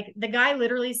 smiles. Like, the guy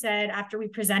literally said after we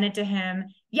presented to him,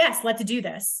 yes, let's do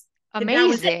this.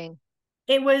 Amazing.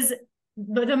 It was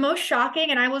the most shocking.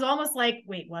 And I was almost like,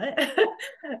 wait, what?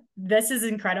 This is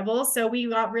incredible. So we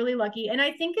got really lucky. And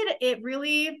I think it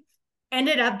really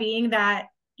ended up being that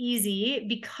easy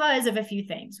because of a few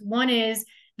things. One is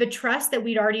the trust that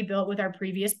we'd already built with our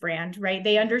previous brand, right?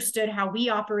 They understood how we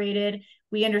operated.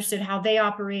 We understood how they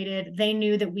operated. They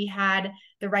knew that we had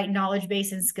the right knowledge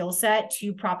base and skill set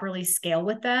to properly scale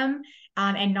with them.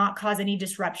 And not cause any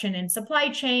disruption in supply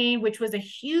chain, which was a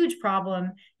huge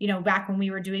problem, back when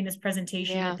we were doing this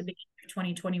presentation at the beginning of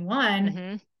 2021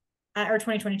 mm-hmm. Or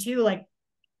 2022, like,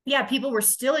 yeah, people were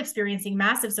still experiencing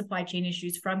massive supply chain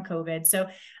issues from COVID. So,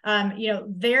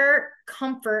 their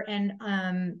comfort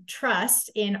and trust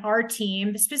in our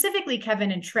team, specifically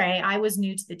Kevin and Trey. I was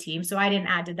new to the team, so I didn't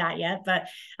add to that yet. But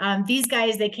these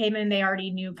guys, they came in, they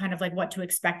already knew kind of like what to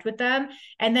expect with them.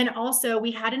 And then also we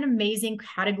had an amazing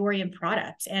category and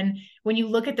product. And when you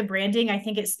look at the branding, I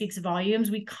think it speaks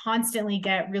volumes. We constantly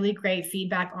get really great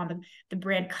feedback on the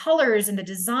brand colors and the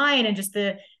design and just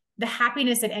the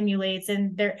happiness it emulates.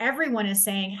 And everyone is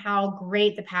saying how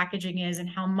great the packaging is and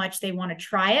how much they want to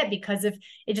try it because it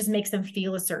just makes them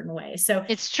feel a certain way. So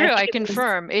it's true. I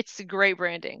confirm it's great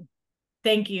branding.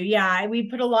 Thank you. Yeah, we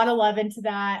put a lot of love into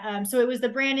that. So it was the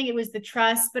branding, it was the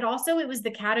trust, but also it was the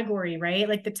category, right?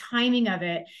 Like the timing of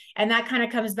it. And that kind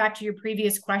of comes back to your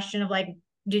previous question of like,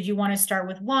 did you want to start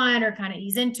with one or kind of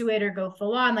ease into it or go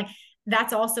full on? Like,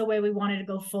 that's also why we wanted to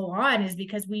go full on, is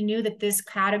because we knew that this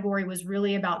category was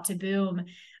really about to boom.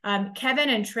 Kevin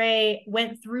and Trey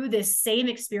went through this same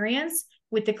experience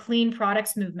with the clean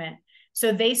products movement.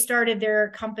 So they started their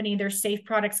company, their safe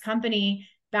products company,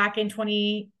 back in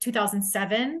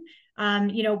 2007,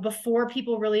 before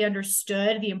people really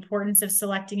understood the importance of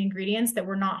selecting ingredients that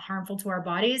were not harmful to our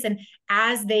bodies. And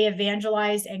as they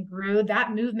evangelized and grew,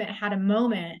 that movement had a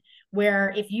moment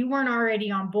where if you weren't already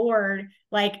on board,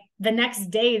 like the next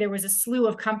day, there was a slew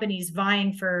of companies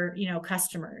vying for,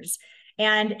 customers.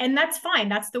 And that's fine.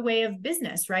 That's the way of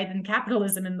business, right? And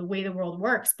capitalism and the way the world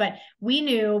works. But we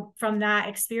knew from that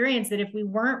experience that if we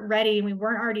weren't ready and we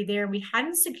weren't already there, we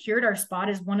hadn't secured our spot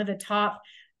as one of the top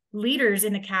leaders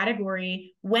in the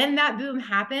category. When that boom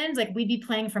happens, like, we'd be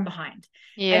playing from behind.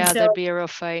 Yeah, so there'd be a real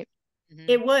fight.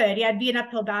 It would. Yeah, it'd be an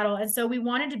uphill battle. And so we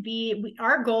wanted to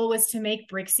our goal was to make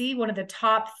Brixy one of the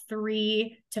top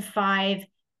 3 to 5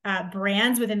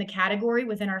 brands within the category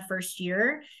within our first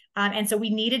year. And so we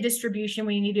needed distribution.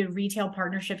 We needed retail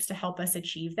partnerships to help us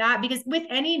achieve that, because with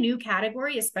any new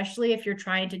category, especially if you're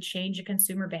trying to change a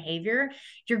consumer behavior,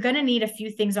 you're going to need a few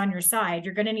things on your side.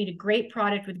 You're going to need a great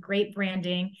product with great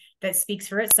branding that speaks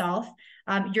for itself.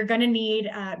 You're going to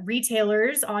need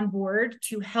retailers on board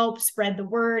to help spread the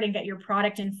word and get your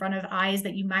product in front of eyes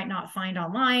that you might not find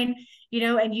online,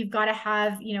 and you've got to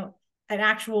have, an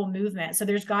actual movement. So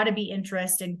there's got to be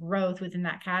interest and growth within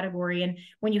that category. And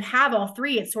when you have all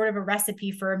three, it's sort of a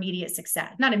recipe for immediate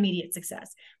success, not immediate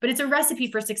success, but it's a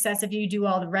recipe for success if you do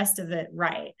all the rest of it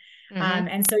right.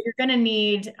 And so you're going to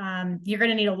need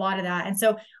a lot of that. And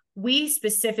so we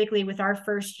specifically with our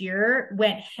first year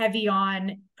went heavy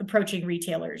on approaching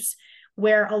retailers,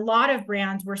 where a lot of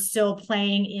brands were still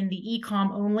playing in the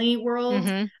e-com only world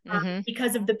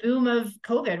because of the boom of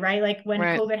COVID, right? Like when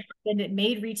COVID happened, it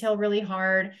made retail really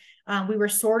hard. We were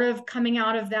sort of coming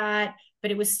out of that,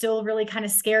 but it was still really kind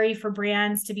of scary for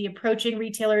brands to be approaching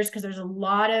retailers because there's a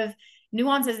lot of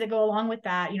nuances that go along with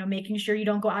that, making sure you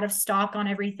don't go out of stock on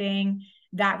everything.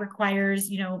 That requires,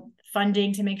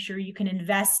 funding to make sure you can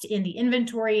invest in the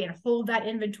inventory and hold that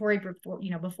inventory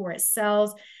before it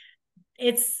sells.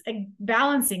 It's a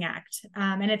balancing act,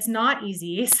 and it's not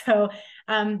easy. So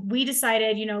we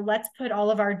decided, let's put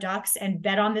all of our ducks and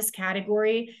bet on this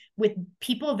category with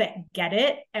people that get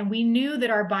it. And we knew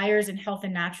that our buyers in health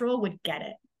and natural would get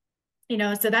it.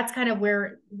 So that's kind of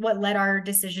what led our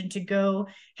decision to go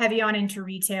heavy on into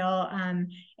retail.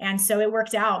 And so it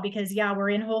worked out because, we're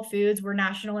in Whole Foods, we're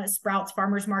national at Sprouts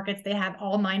Farmers Markets. They have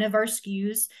all 9 of our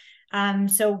SKUs.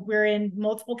 So we're in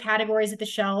multiple categories at the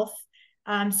shelf.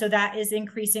 So that is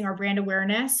increasing our brand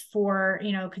awareness for,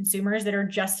 consumers that are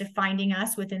just finding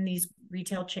us within these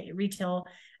retail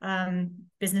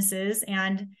businesses.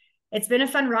 And it's been a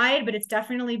fun ride, but it's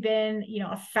definitely been,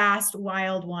 a fast,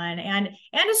 wild one and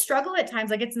a struggle at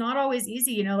times. Like it's not always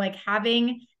easy, like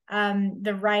having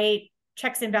the right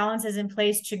checks and balances in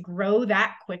place to grow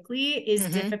that quickly is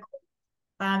difficult.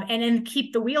 And then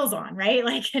keep the wheels on, right?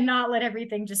 Like, and not let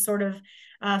everything just sort of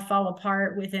fall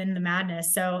apart within the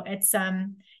madness. So it's,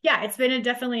 it's been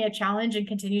definitely a challenge and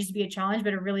continues to be a challenge,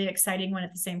 but a really exciting one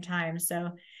at the same time.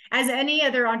 So as any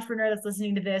other entrepreneur that's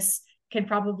listening to this can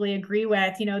probably agree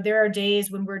with, there are days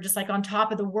when we're just like on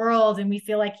top of the world and we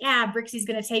feel like, Brixy's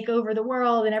going to take over the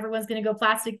world and everyone's going to go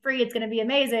plastic free. It's going to be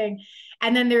amazing.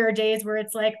 And then there are days where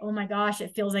it's like, oh my gosh,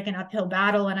 it feels like an uphill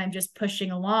battle and I'm just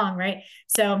pushing along. Right.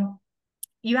 So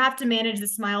you have to manage the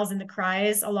smiles and the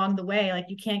cries along the way. Like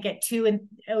you can't get too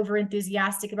over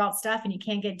enthusiastic about stuff and you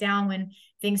can't get down when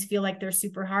things feel like they're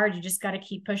super hard. You just got to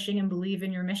keep pushing and believe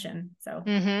in your mission.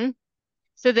 So.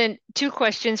 So then 2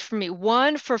 questions for me.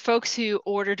 One, for folks who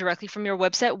order directly from your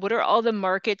website, what are all the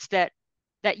markets that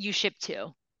you ship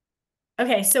to?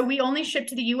 Okay, so we only ship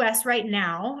to the US right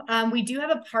now. We do have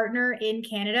a partner in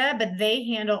Canada, but they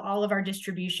handle all of our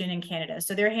distribution in Canada.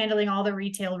 So they're handling all the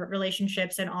retail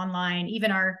relationships and online,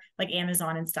 even our like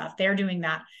Amazon and stuff. They're doing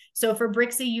that. So for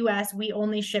Brixy US, we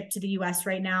only ship to the US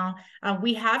right now.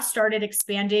 We have started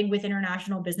expanding with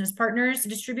international business partners,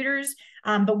 distributors,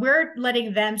 but we're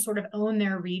letting them sort of own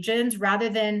their regions rather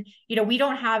than, we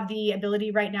don't have the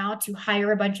ability right now to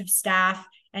hire a bunch of staff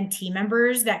and team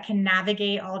members that can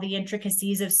navigate all the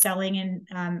intricacies of selling in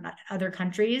other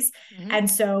countries. And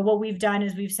so what we've done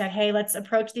is we've said, hey, let's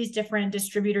approach these different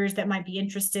distributors that might be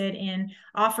interested in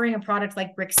offering a product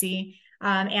like Brixy.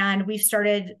 And we've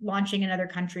started launching in other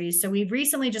countries. So we've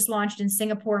recently just launched in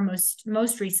Singapore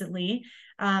most recently.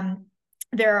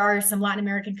 There are some Latin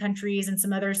American countries and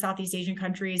some other Southeast Asian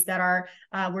countries that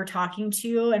we're talking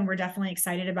to, and we're definitely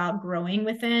excited about growing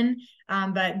within.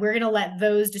 But we're going to let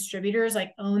those distributors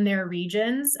like own their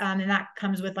regions. And that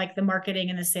comes with like the marketing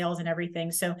and the sales and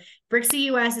everything. So Brixy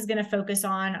US is going to focus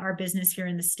on our business here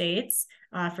in the States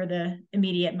for the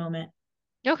immediate moment.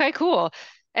 Okay, cool.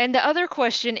 And the other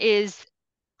question is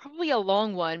probably a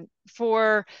long one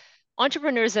for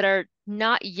entrepreneurs that are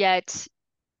not yet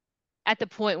at the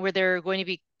point where they're going to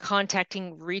be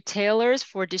contacting retailers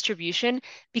for distribution.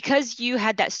 Because you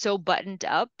had that so buttoned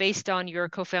up based on your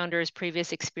co-founder's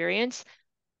previous experience,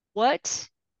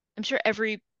 I'm sure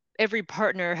every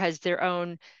partner has their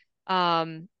own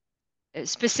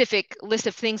specific list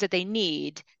of things that they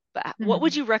need, but what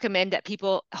would you recommend that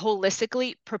people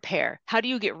holistically prepare? How do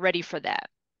you get ready for that?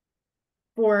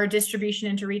 For distribution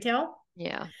into retail?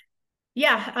 Yeah,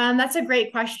 that's a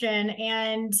great question.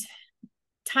 And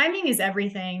timing is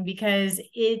everything because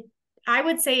I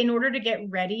would say in order to get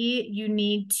ready, you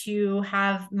need to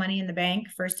have money in the bank.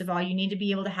 First of all, you need to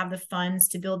be able to have the funds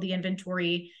to build the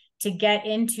inventory to get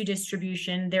into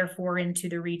distribution, therefore into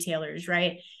the retailers,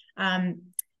 right?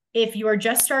 If you are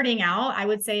just starting out, I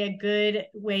would say a good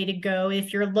way to go,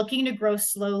 if you're looking to grow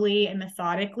slowly and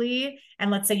methodically, and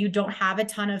let's say you don't have a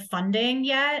ton of funding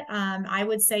yet, I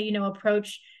would say,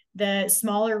 approach the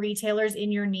smaller retailers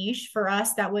in your niche. For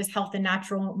us, that was health and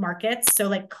natural markets. So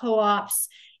like co-ops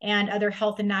and other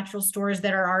health and natural stores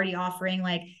that are already offering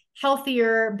like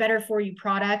healthier, better for you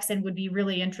products and would be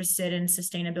really interested in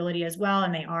sustainability as well.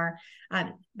 And they are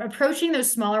approaching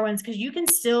those smaller ones, because you can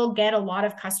still get a lot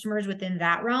of customers within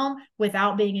that realm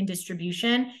without being in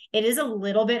distribution. It is a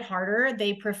little bit harder.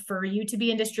 They prefer you to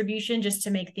be in distribution just to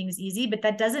make things easy, but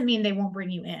that doesn't mean they won't bring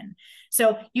you in.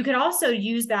 So you could also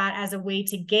use that as a way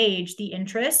to gauge the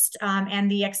interest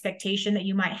and the expectation that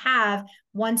you might have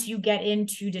once you get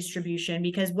into distribution,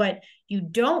 because what you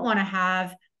don't want to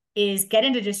have is get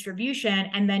into distribution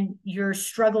and then you're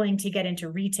struggling to get into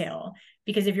retail.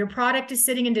 Because if your product is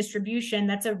sitting in distribution,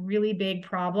 that's a really big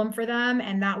problem for them.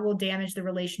 And that will damage the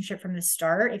relationship from the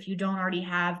start if you don't already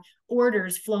have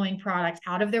orders flowing product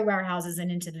out of their warehouses and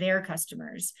into their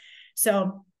customers.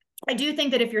 So I do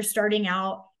think that if you're starting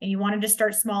out and you wanted to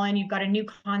start small and you've got a new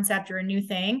concept or a new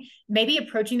thing, maybe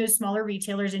approaching those smaller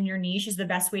retailers in your niche is the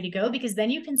best way to go, because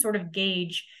then you can sort of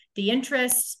gauge the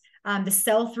interest, the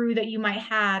sell-through that you might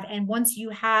have. And once you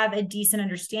have a decent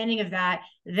understanding of that,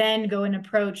 then go and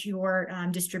approach your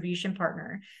distribution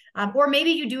partner. Or maybe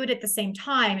you do it at the same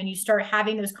time and you start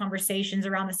having those conversations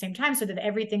around the same time so that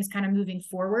everything's kind of moving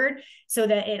forward, so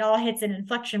that it all hits an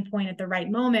inflection point at the right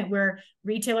moment where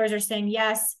retailers are saying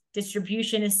yes,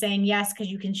 distribution is saying yes, because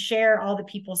you can share all the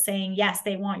people saying yes,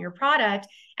 they want your product.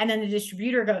 And then the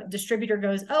distributor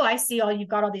goes, oh, I see you've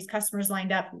got all these customers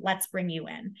lined up. Let's bring you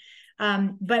in.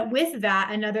 But with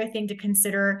that, another thing to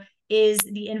consider is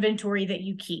the inventory that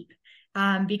you keep.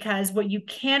 Because what you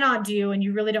cannot do, and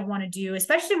you really don't want to do,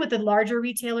 especially with a larger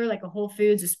retailer like a Whole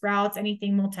Foods, a Sprouts,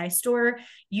 anything multi-store,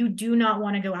 you do not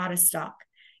want to go out of stock.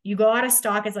 You go out of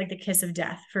stock, it's like the kiss of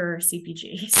death for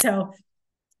CPG. So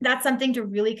that's something to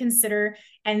really consider.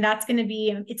 And it's going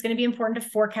to be important to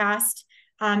forecast,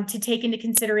 to take into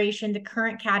consideration the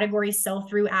current category sell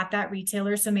through at that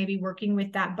retailer. So maybe working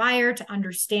with that buyer to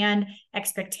understand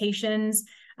expectations,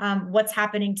 what's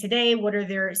happening today, what are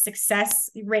their success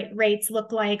rates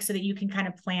look like, so that you can kind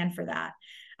of plan for that.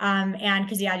 And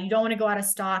because, you don't want to go out of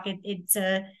stock. It's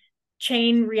a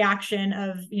chain reaction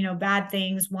of, bad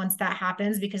things once that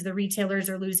happens, because the retailers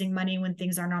are losing money when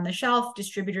things aren't on the shelf,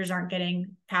 distributors aren't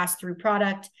getting passed through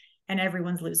product, and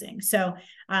everyone's losing. So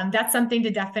that's something to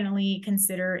definitely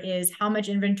consider, is how much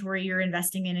inventory you're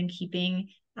investing in and keeping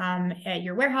at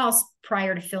your warehouse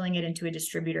prior to filling it into a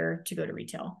distributor to go to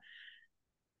retail.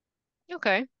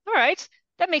 Okay. All right.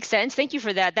 That makes sense. Thank you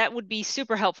for that. That would be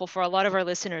super helpful for a lot of our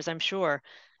listeners, I'm sure.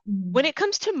 Mm-hmm. When it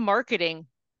comes to marketing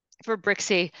for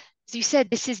Brixy, as you said,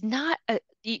 this is not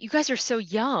you guys are so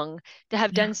young to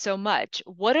have done so much.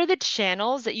 What are the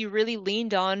channels that you really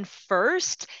leaned on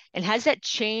first? And has that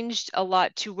changed a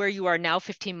lot to where you are now,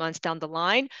 15 months down the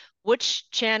line? Which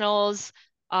channels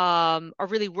are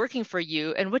really working for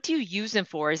you? And what do you use them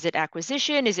for? Is it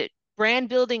acquisition? Is it brand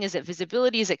building? Is it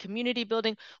visibility? Is it community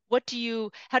building? How do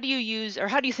you use, or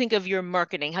how do you think of your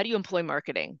marketing? How do you employ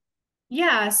marketing?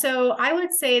 Yeah, so I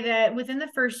would say that within the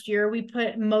first year, we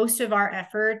put most of our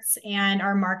efforts and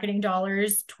our marketing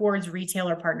dollars towards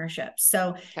retailer partnerships.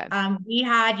 So Okay. we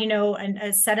had,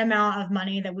 a set amount of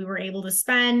money that we were able to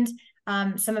spend.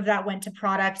 Some of that went to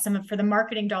product, for the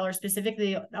marketing dollars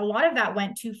specifically, a lot of that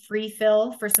went to free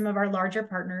fill for some of our larger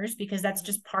partners, because that's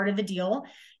just part of the deal.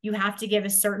 You have to give a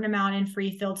certain amount in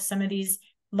free fill to some of these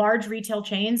large retail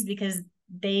chains, because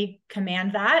they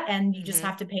command that, and you just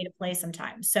have to pay to play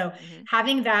sometimes. So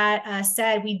having that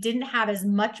said, we didn't have as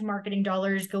much marketing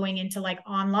dollars going into like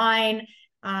online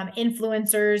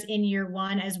influencers in year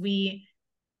one as we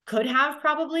could have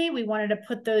probably. We wanted to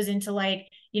put those into like,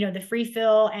 the free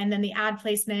fill and then the ad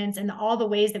placements and all the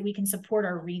ways that we can support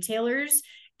our retailers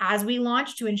as we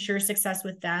launch to ensure success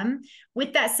with them.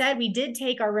 With that said, we did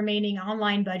take our remaining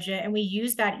online budget and we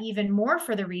used that even more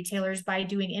for the retailers by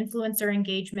doing influencer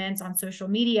engagements on social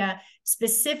media,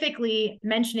 specifically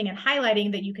mentioning and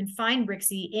highlighting that you can find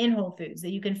Brixy in Whole Foods,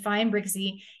 that you can find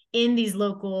Brixy in these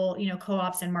local,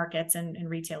 co-ops and markets and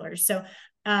retailers. So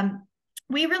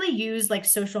we really use like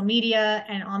social media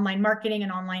and online marketing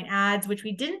and online ads, which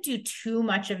we didn't do too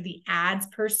much of the ads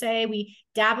per se. We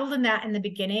dabbled in that in the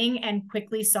beginning and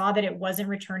quickly saw that it wasn't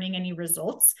returning any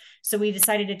results. So we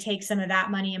decided to take some of that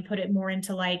money and put it more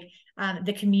into like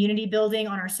the community building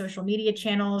on our social media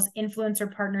channels,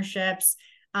 influencer partnerships,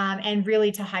 and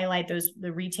really to highlight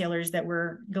the retailers that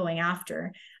we're going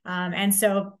after. And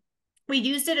so we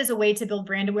used it as a way to build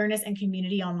brand awareness and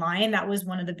community online. That was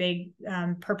one of the big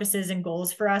purposes and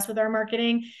goals for us with our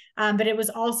marketing. But it was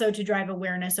also to drive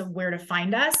awareness of where to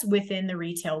find us within the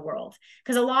retail world.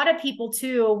 Because a lot of people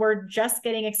too were just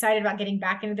getting excited about getting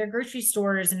back into their grocery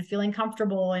stores and feeling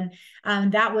comfortable. And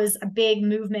that was a big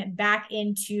movement back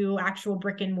into actual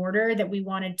brick and mortar that we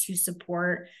wanted to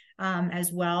support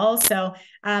as well. So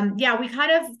yeah, we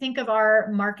kind of think of our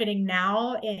marketing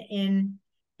now in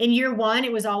year one.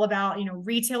 It was all about,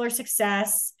 retailer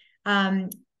success,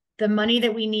 the money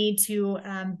that we need to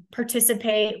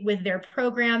participate with their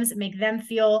programs, make them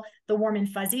feel the warm and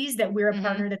fuzzies that we're a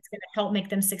partner that's going to help make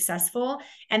them successful.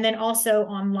 And then also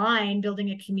online, building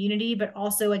a community, but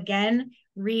also again,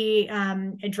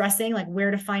 addressing like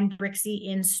where to find Brixy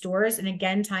in stores. And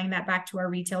again, tying that back to our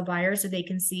retail buyers so they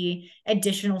can see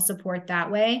additional support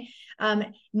that way.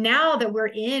 Now that we're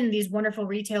in these wonderful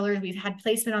retailers, we've had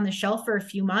placement on the shelf for a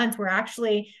few months. We're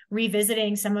actually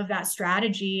revisiting some of that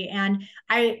strategy, and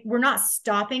we're not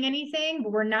stopping anything,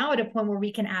 but we're now at a point where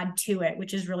we can add to it,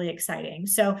 which is really exciting.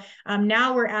 So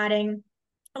now we're adding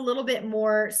a little bit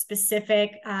more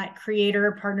specific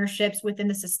creator partnerships within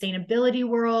the sustainability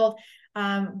world.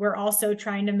 We're also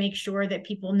trying to make sure that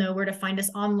people know where to find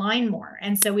us online more.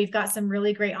 And so we've got some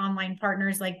really great online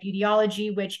partners like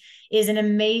Beautyology, which is an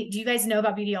amazing, do you guys know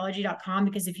about beautyology.com?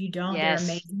 Because if you don't, they're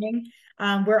amazing.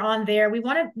 We're on there. We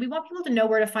want people to know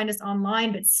where to find us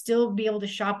online, but still be able to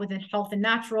shop within health and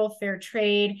natural, fair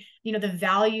trade, the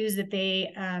values that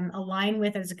they align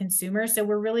with as a consumer. So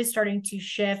we're really starting to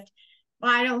shift.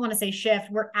 Well, I don't want to say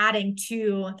shift. We're adding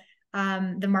to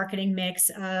the marketing mix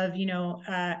of,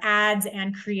 ads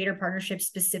and creator partnerships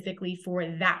specifically for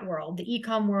that world, the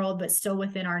e-com world, but still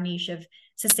within our niche of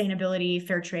sustainability,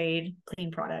 fair trade,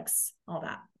 clean products, all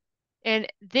that. And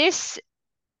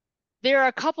there are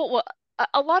a couple, well,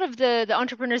 a lot of the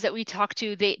entrepreneurs that we talk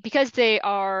to, because they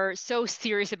are so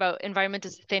serious about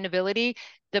environmental sustainability,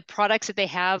 the products that they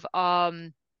have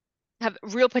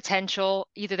real potential.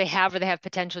 Either they have or they have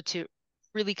potential to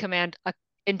really command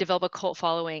and develop a cult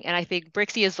following. And I think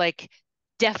Brixy is like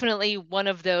definitely one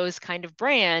of those kind of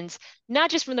brands,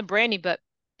 not just from the branding, but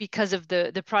because of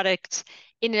the product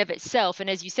in and of itself. And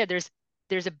as you said,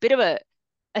 there's a bit of a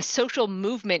social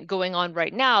movement going on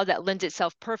right now that lends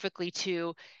itself perfectly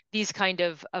to these kind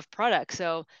of products.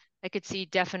 So I could see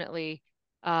definitely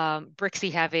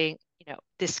Brixy having,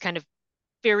 this kind of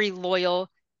very loyal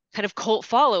kind of cult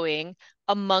following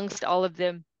amongst all of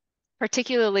them,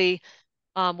 particularly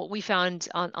what we found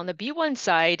on the B1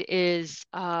 side is,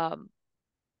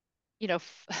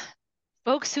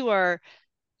 folks who are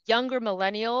younger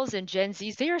millennials and Gen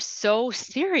Zs, they are so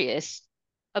serious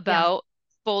about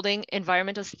folding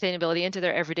environmental sustainability into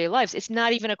their everyday lives. It's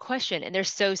not even a question, and they're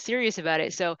so serious about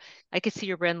it. So I could see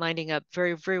your brand lining up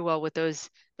very, very well with those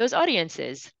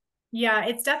audiences. Yeah,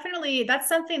 it's definitely, that's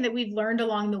something that we've learned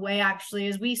along the way, actually,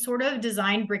 is we sort of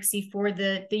designed Brixy for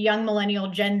the young millennial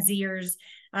Gen Zers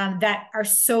that are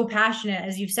so passionate.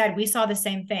 As you've said, we saw the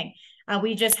same thing.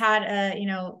 We just had,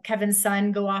 Kevin's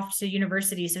son go off to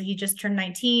university. So he just turned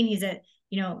 19. He's at,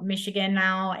 Michigan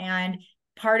now. And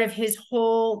part of his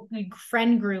whole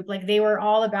friend group, like they were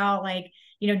all about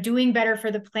doing better for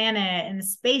the planet and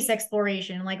space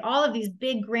exploration, like all of these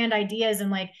big grand ideas, and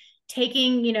like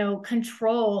taking,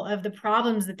 control of the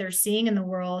problems that they're seeing in the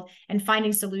world and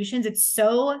finding solutions. It's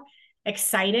so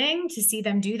exciting to see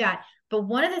them do that. But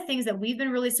one of the things that we've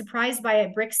been really surprised by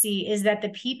at Brixy is that the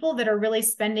people that are really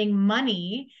spending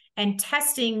money and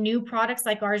testing new products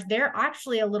like ours, they're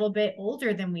actually a little bit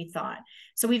older than we thought.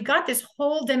 So we've got this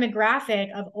whole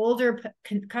demographic of older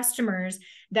customers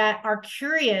that are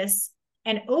curious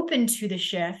and open to the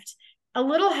shift, a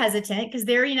little hesitant because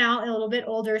they're, a little bit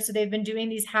older. So they've been doing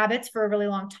these habits for a really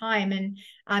long time. And,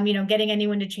 getting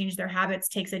anyone to change their habits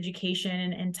takes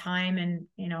education and time and,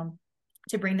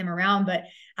 to bring them around. But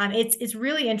it's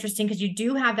really interesting because you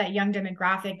do have that young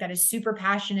demographic that is super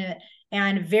passionate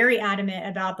and very adamant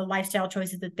about the lifestyle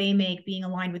choices that they make being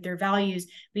aligned with their values.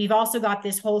 We've also got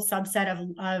this whole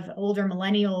subset of older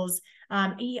millennials,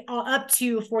 up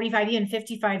to 45 and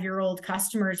 55-year-old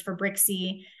customers for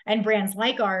Brixy and brands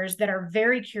like ours that are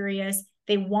very curious.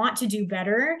 They want to do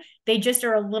better. They just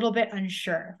are a little bit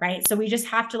unsure, right? So we just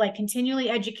have to continually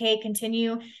educate,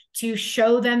 continue to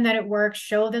show them that it works,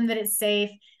 show them that it's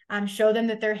safe, show them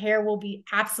that their hair will be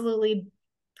absolutely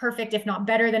perfect, if not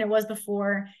better than it was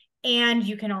before. And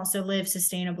you can also live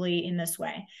sustainably in this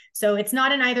way. So it's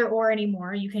not an either or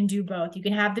anymore. You can do both. You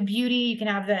can have the beauty, you can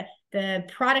have the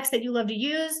products that you love to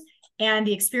use and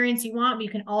the experience you want, but you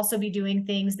can also be doing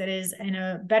things that is in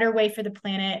a better way for the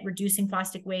planet, reducing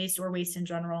plastic waste or waste in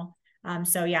general.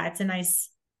 So yeah, it's a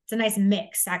nice a nice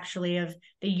mix actually of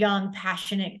the young,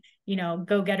 passionate,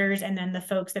 go-getters, and then the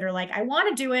folks that are like, I want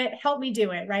to do it, help me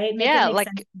do it, right? Make it Yeah, make sense like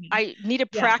to me. I need a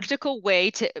Yeah, practical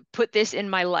way to put this in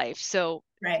my life. So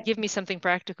right. give me something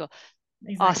practical.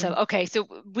 Awesome. Exactly. Okay, so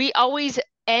we always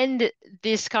end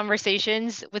these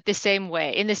conversations with the same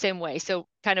way, in the same way. So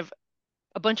kind of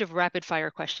a bunch of rapid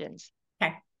fire questions.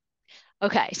 Okay.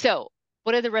 Okay, so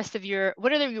what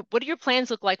do your plans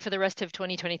look like for the rest of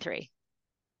 2023?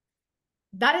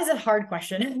 That is a hard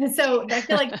question. So I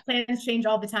feel like plans change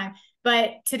all the time.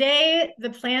 But today, the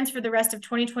plans for the rest of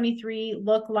 2023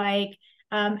 look like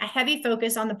a heavy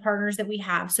focus on the partners that we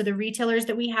have. So the retailers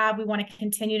that we have, we want to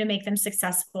continue to make them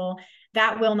successful.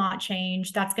 That will not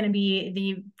change. That's going to be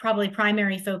the probably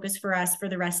primary focus for us for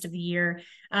the rest of the year.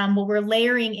 What we're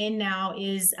layering in now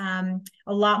is a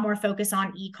lot more focus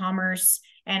on e-commerce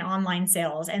and online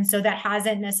sales. And so that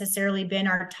hasn't necessarily been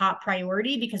our top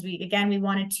priority because we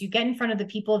wanted to get in front of the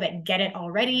people that get it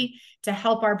already to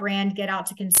help our brand get out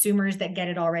to consumers that get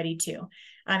it already too.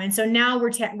 And so now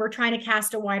we're trying to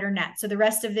cast a wider net. So the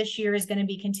rest of this year is going to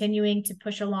be continuing to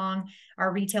push along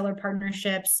our retailer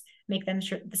partnerships, make them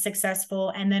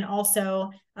successful, and then also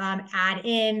add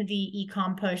in the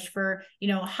e-com push for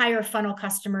higher funnel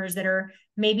customers that are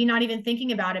maybe not even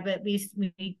thinking about it, but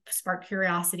we spark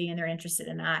curiosity and they're interested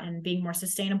in that. And being more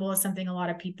sustainable is something a lot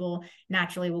of people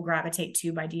naturally will gravitate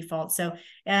to by default. So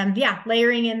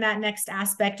layering in that next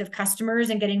aspect of customers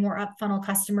and getting more up funnel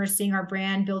customers, seeing our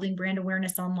brand, building brand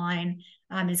awareness online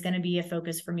is going to be a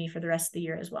focus for me for the rest of the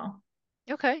year as well.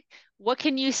 Okay. What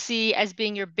can you see as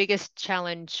being your biggest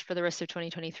challenge for the rest of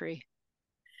 2023?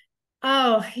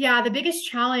 Oh, yeah, the biggest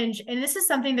challenge, and this is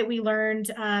something that we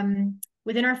learned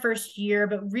within our first year,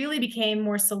 but really became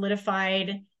more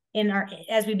solidified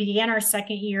as we began our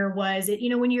second year was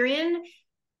when you're in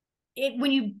it,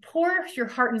 when you pour your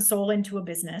heart and soul into a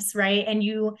business, right? And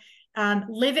you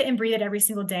live it and breathe it every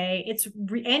single day.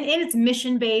 And it's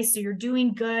mission based. So you're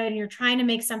doing good and you're trying to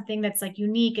make something that's like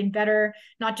unique and better,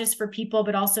 not just for people,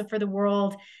 but also for the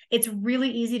world. It's really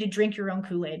easy to drink your own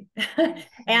Kool-Aid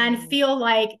and Mm. feel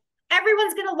like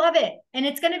everyone's going to love it and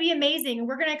it's going to be amazing and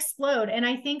we're going to explode. And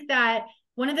I think that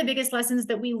one of the biggest lessons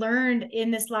that we learned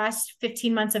in this last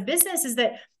 15 months of business is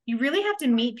that you really have to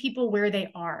meet people where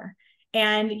they are.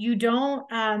 And we don't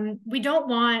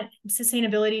want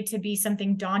sustainability to be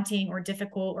something daunting or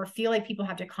difficult or feel like people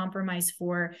have to compromise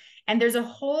for. And there's a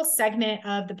whole segment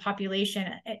of the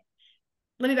population.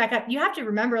 Let me back up. You have to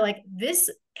remember, like, this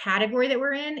category that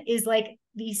we're in is like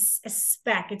a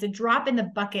speck. It's a drop in the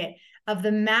bucket of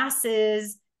the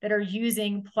masses that are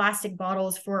using plastic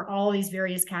bottles for all these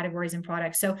various categories and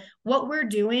products. So what we're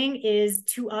doing is,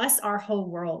 to us, our whole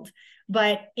world.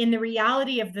 But in the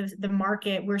reality of the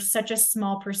market, we're such a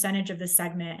small percentage of the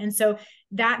segment. And so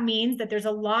that means that there's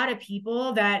a lot of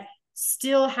people that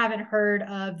still haven't heard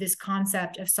of this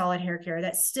concept of solid hair care,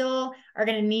 that still are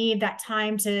going to need that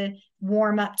time to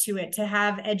warm up to it, to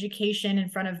have education in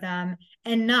front of them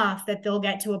enough that they'll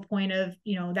get to a point of,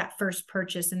 that first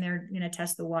purchase and they're going to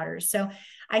test the waters. So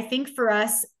I think for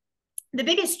us, the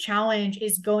biggest challenge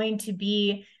is going to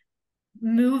be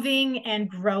moving and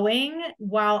growing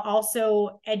while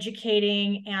also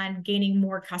educating and gaining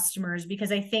more customers,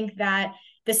 because I think that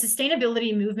the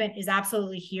sustainability movement is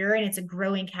absolutely here and it's a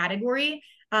growing category.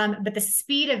 But the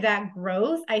speed of that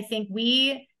growth, I think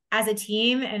we as a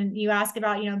team, and you ask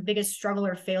about, biggest struggle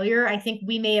or failure, I think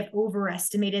we may have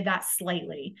overestimated that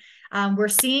slightly. We're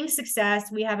seeing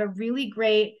success. We have a really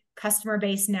great customer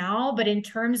base now, but in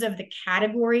terms of the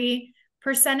category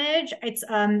percentage, it's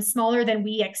smaller than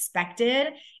we expected.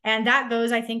 And that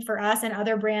goes, I think, for us and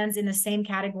other brands in the same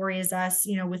category as us,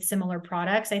 with similar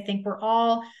products. I think we're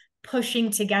all pushing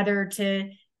together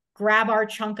to grab our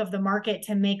chunk of the market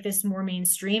to make this more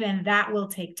mainstream, and that will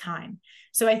take time.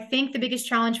 So I think the biggest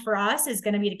challenge for us is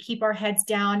going to be to keep our heads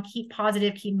down, keep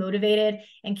positive, keep motivated,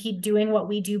 and keep doing what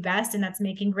we do best, and that's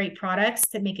making great products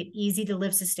that make it easy to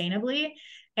live sustainably.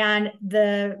 And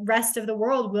the rest of the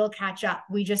world will catch up.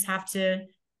 We just have to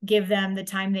give them the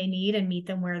time they need and meet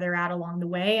them where they're at along the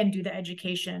way and do the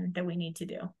education that we need to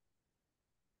do.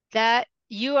 That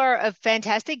you are a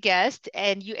fantastic guest,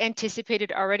 and you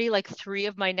anticipated already like three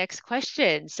of my next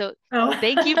questions. So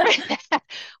thank you for that.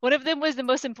 One of them was the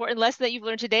most important lesson that you've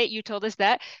learned today. You told us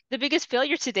that. The biggest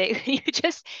failure today, you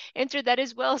just answered that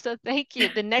as well. So thank you.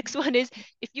 The next one is,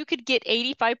 if you could get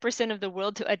 85% of the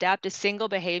world to adopt a single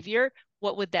behavior,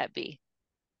 what would that be?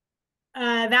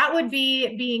 That would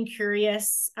be being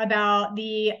curious about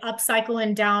the upstream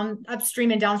and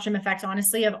downstream effects,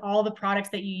 honestly, of all the products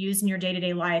that you use in your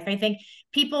day-to-day life. I think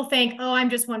people think, oh, I'm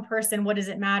just one person. What does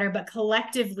it matter? But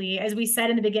collectively, as we said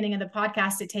in the beginning of the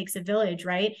podcast, it takes a village,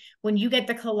 right? When you get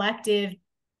the collective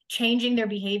changing their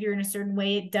behavior in a certain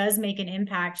way, it does make an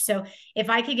impact. So if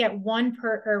I could get one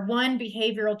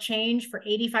behavioral change for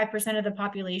 85% of the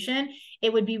population,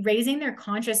 it would be raising their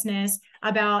consciousness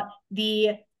about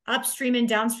the upstream and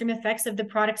downstream effects of the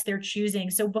products they're choosing.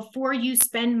 So before you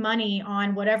spend money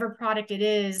on whatever product it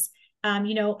is,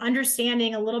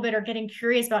 understanding a little bit or getting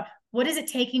curious about what is it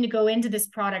taking to go into this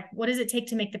product? What does it take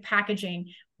to make the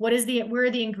packaging? Where are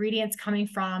the ingredients coming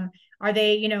from? Are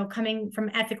they, coming from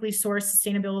ethically sourced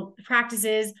sustainable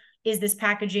practices? Is this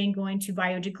packaging going to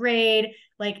biodegrade?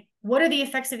 Like, what are the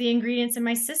effects of the ingredients in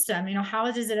my system?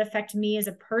 How does it affect me as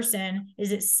a person?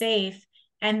 Is it safe?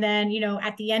 And then,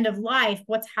 at the end of life,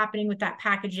 what's happening with that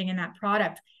packaging and that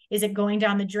product? Is it going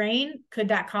down the drain? Could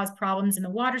that cause problems in the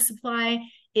water supply?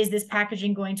 Is this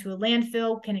packaging going to a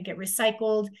landfill? Can it get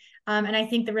recycled? And I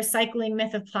think the recycling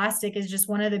myth of plastic is just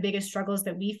one of the biggest struggles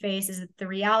that we face. Is that the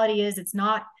reality is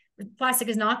plastic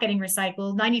is not getting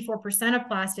recycled. 94% of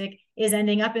plastic is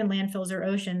ending up in landfills or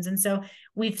oceans. And so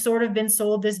we've sort of been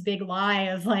sold this big lie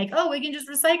of like, oh, we can just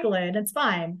recycle it. It's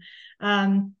fine.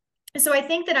 So I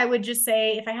think that I would just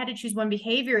say, if I had to choose one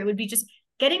behavior, it would be just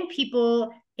getting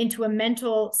people into a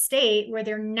mental state where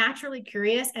they're naturally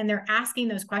curious and they're asking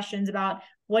those questions about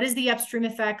what is the upstream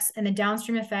effects and the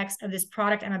downstream effects of this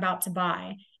product I'm about to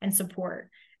buy and support.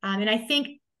 And I think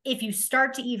if you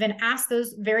start to even ask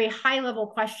those very high level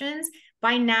questions,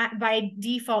 by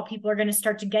default, people are going to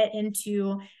start to get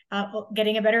into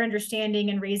getting a better understanding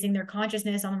and raising their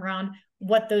consciousness around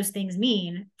what those things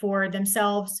mean for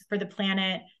themselves, for the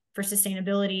planet, for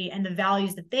sustainability, and the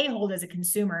values that they hold as a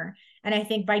consumer. And I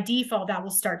think by default, that will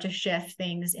start to shift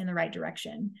things in the right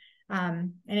direction.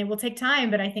 And it will take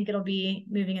time, but I think it'll be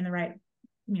moving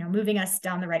us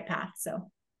down the right path.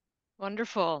 So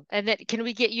Wonderful. And then can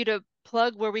we get you to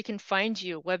plug where we can find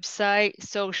you? Website,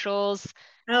 socials,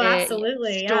 Oh,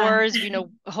 absolutely. Yeah. stores,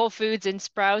 Whole Foods and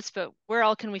Sprouts, but where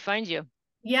all can we find you?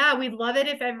 Yeah, we'd love it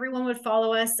if everyone would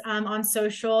follow us on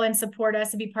social and support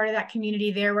us and be part of that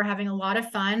community there. We're having a lot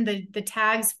of fun. The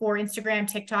tags for Instagram,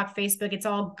 TikTok, Facebook, it's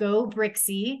all Go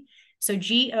Brixy. So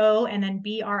Go and then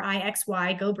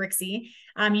Brixy, Go Brixy.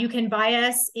 You can buy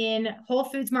us in Whole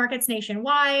Foods markets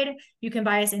nationwide. You can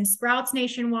buy us in Sprouts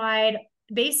nationwide.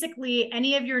 Basically,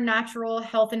 any of your natural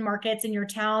health and markets in your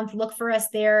town, look for us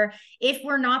there. If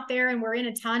we're not there, and we're in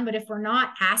a ton, but if we're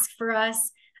not, ask for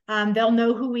us. They'll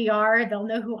know who we are. They'll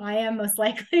know who I am, most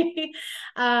likely.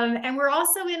 And we're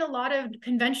also in a lot of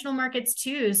conventional markets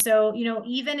too. So,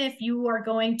 even if you are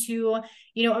going to,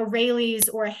 a Rayleigh's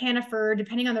or a Hannaford,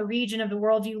 depending on the region of the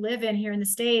world you live in here in the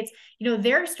States,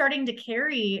 they're starting to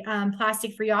carry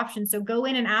plastic-free options. So go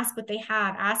in and ask what they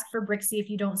have. Ask for Brixy if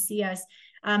you don't see us.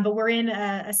 But we're in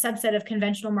a subset of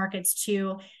conventional markets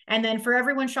too. And then for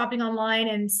everyone shopping online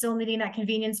and still needing that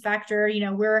convenience factor,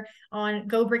 we're on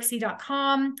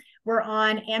gobrixy.com. We're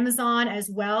on Amazon as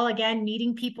well. Again,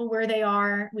 meeting people where they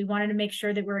are. We wanted to make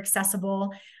sure that we're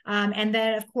accessible. And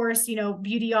then, of course,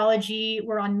 Beautyology,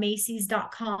 we're on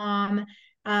Macy's.com.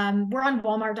 We're on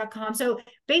Walmart.com. So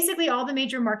basically all the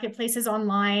major marketplaces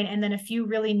online, and then a few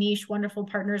really niche, wonderful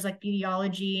partners like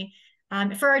Beautyology.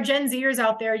 For our Gen Zers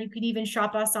out there, you can even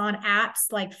shop us on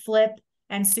apps like Flip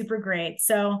and Super Great.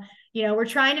 So, we're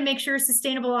trying to make sure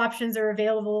sustainable options are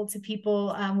available to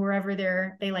people wherever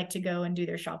they like to go and do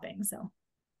their shopping. So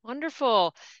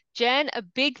Wonderful. Jenn, a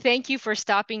big thank you for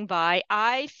stopping by.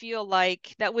 I feel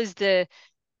like that was the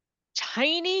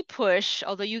tiny push,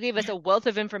 although you gave us a wealth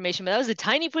of information, but that was a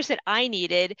tiny push that I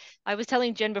needed. I was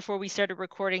telling Jenn before we started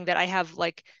recording that I have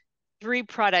like 3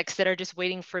 products that are just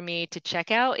waiting for me to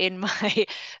check out in my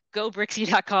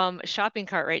gobrixy.com shopping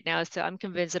cart right now. So I'm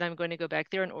convinced that I'm going to go back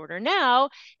there and order now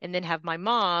and then have my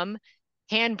mom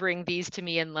hand bring these to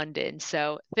me in London.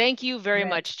 So thank you very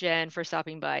much, Jenn, for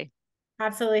stopping by.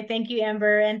 Absolutely. Thank you,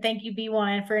 Amber. And thank you,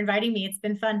 B1, for inviting me. It's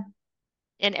been fun.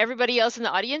 And everybody else in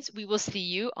the audience, we will see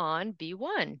you on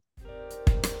B1.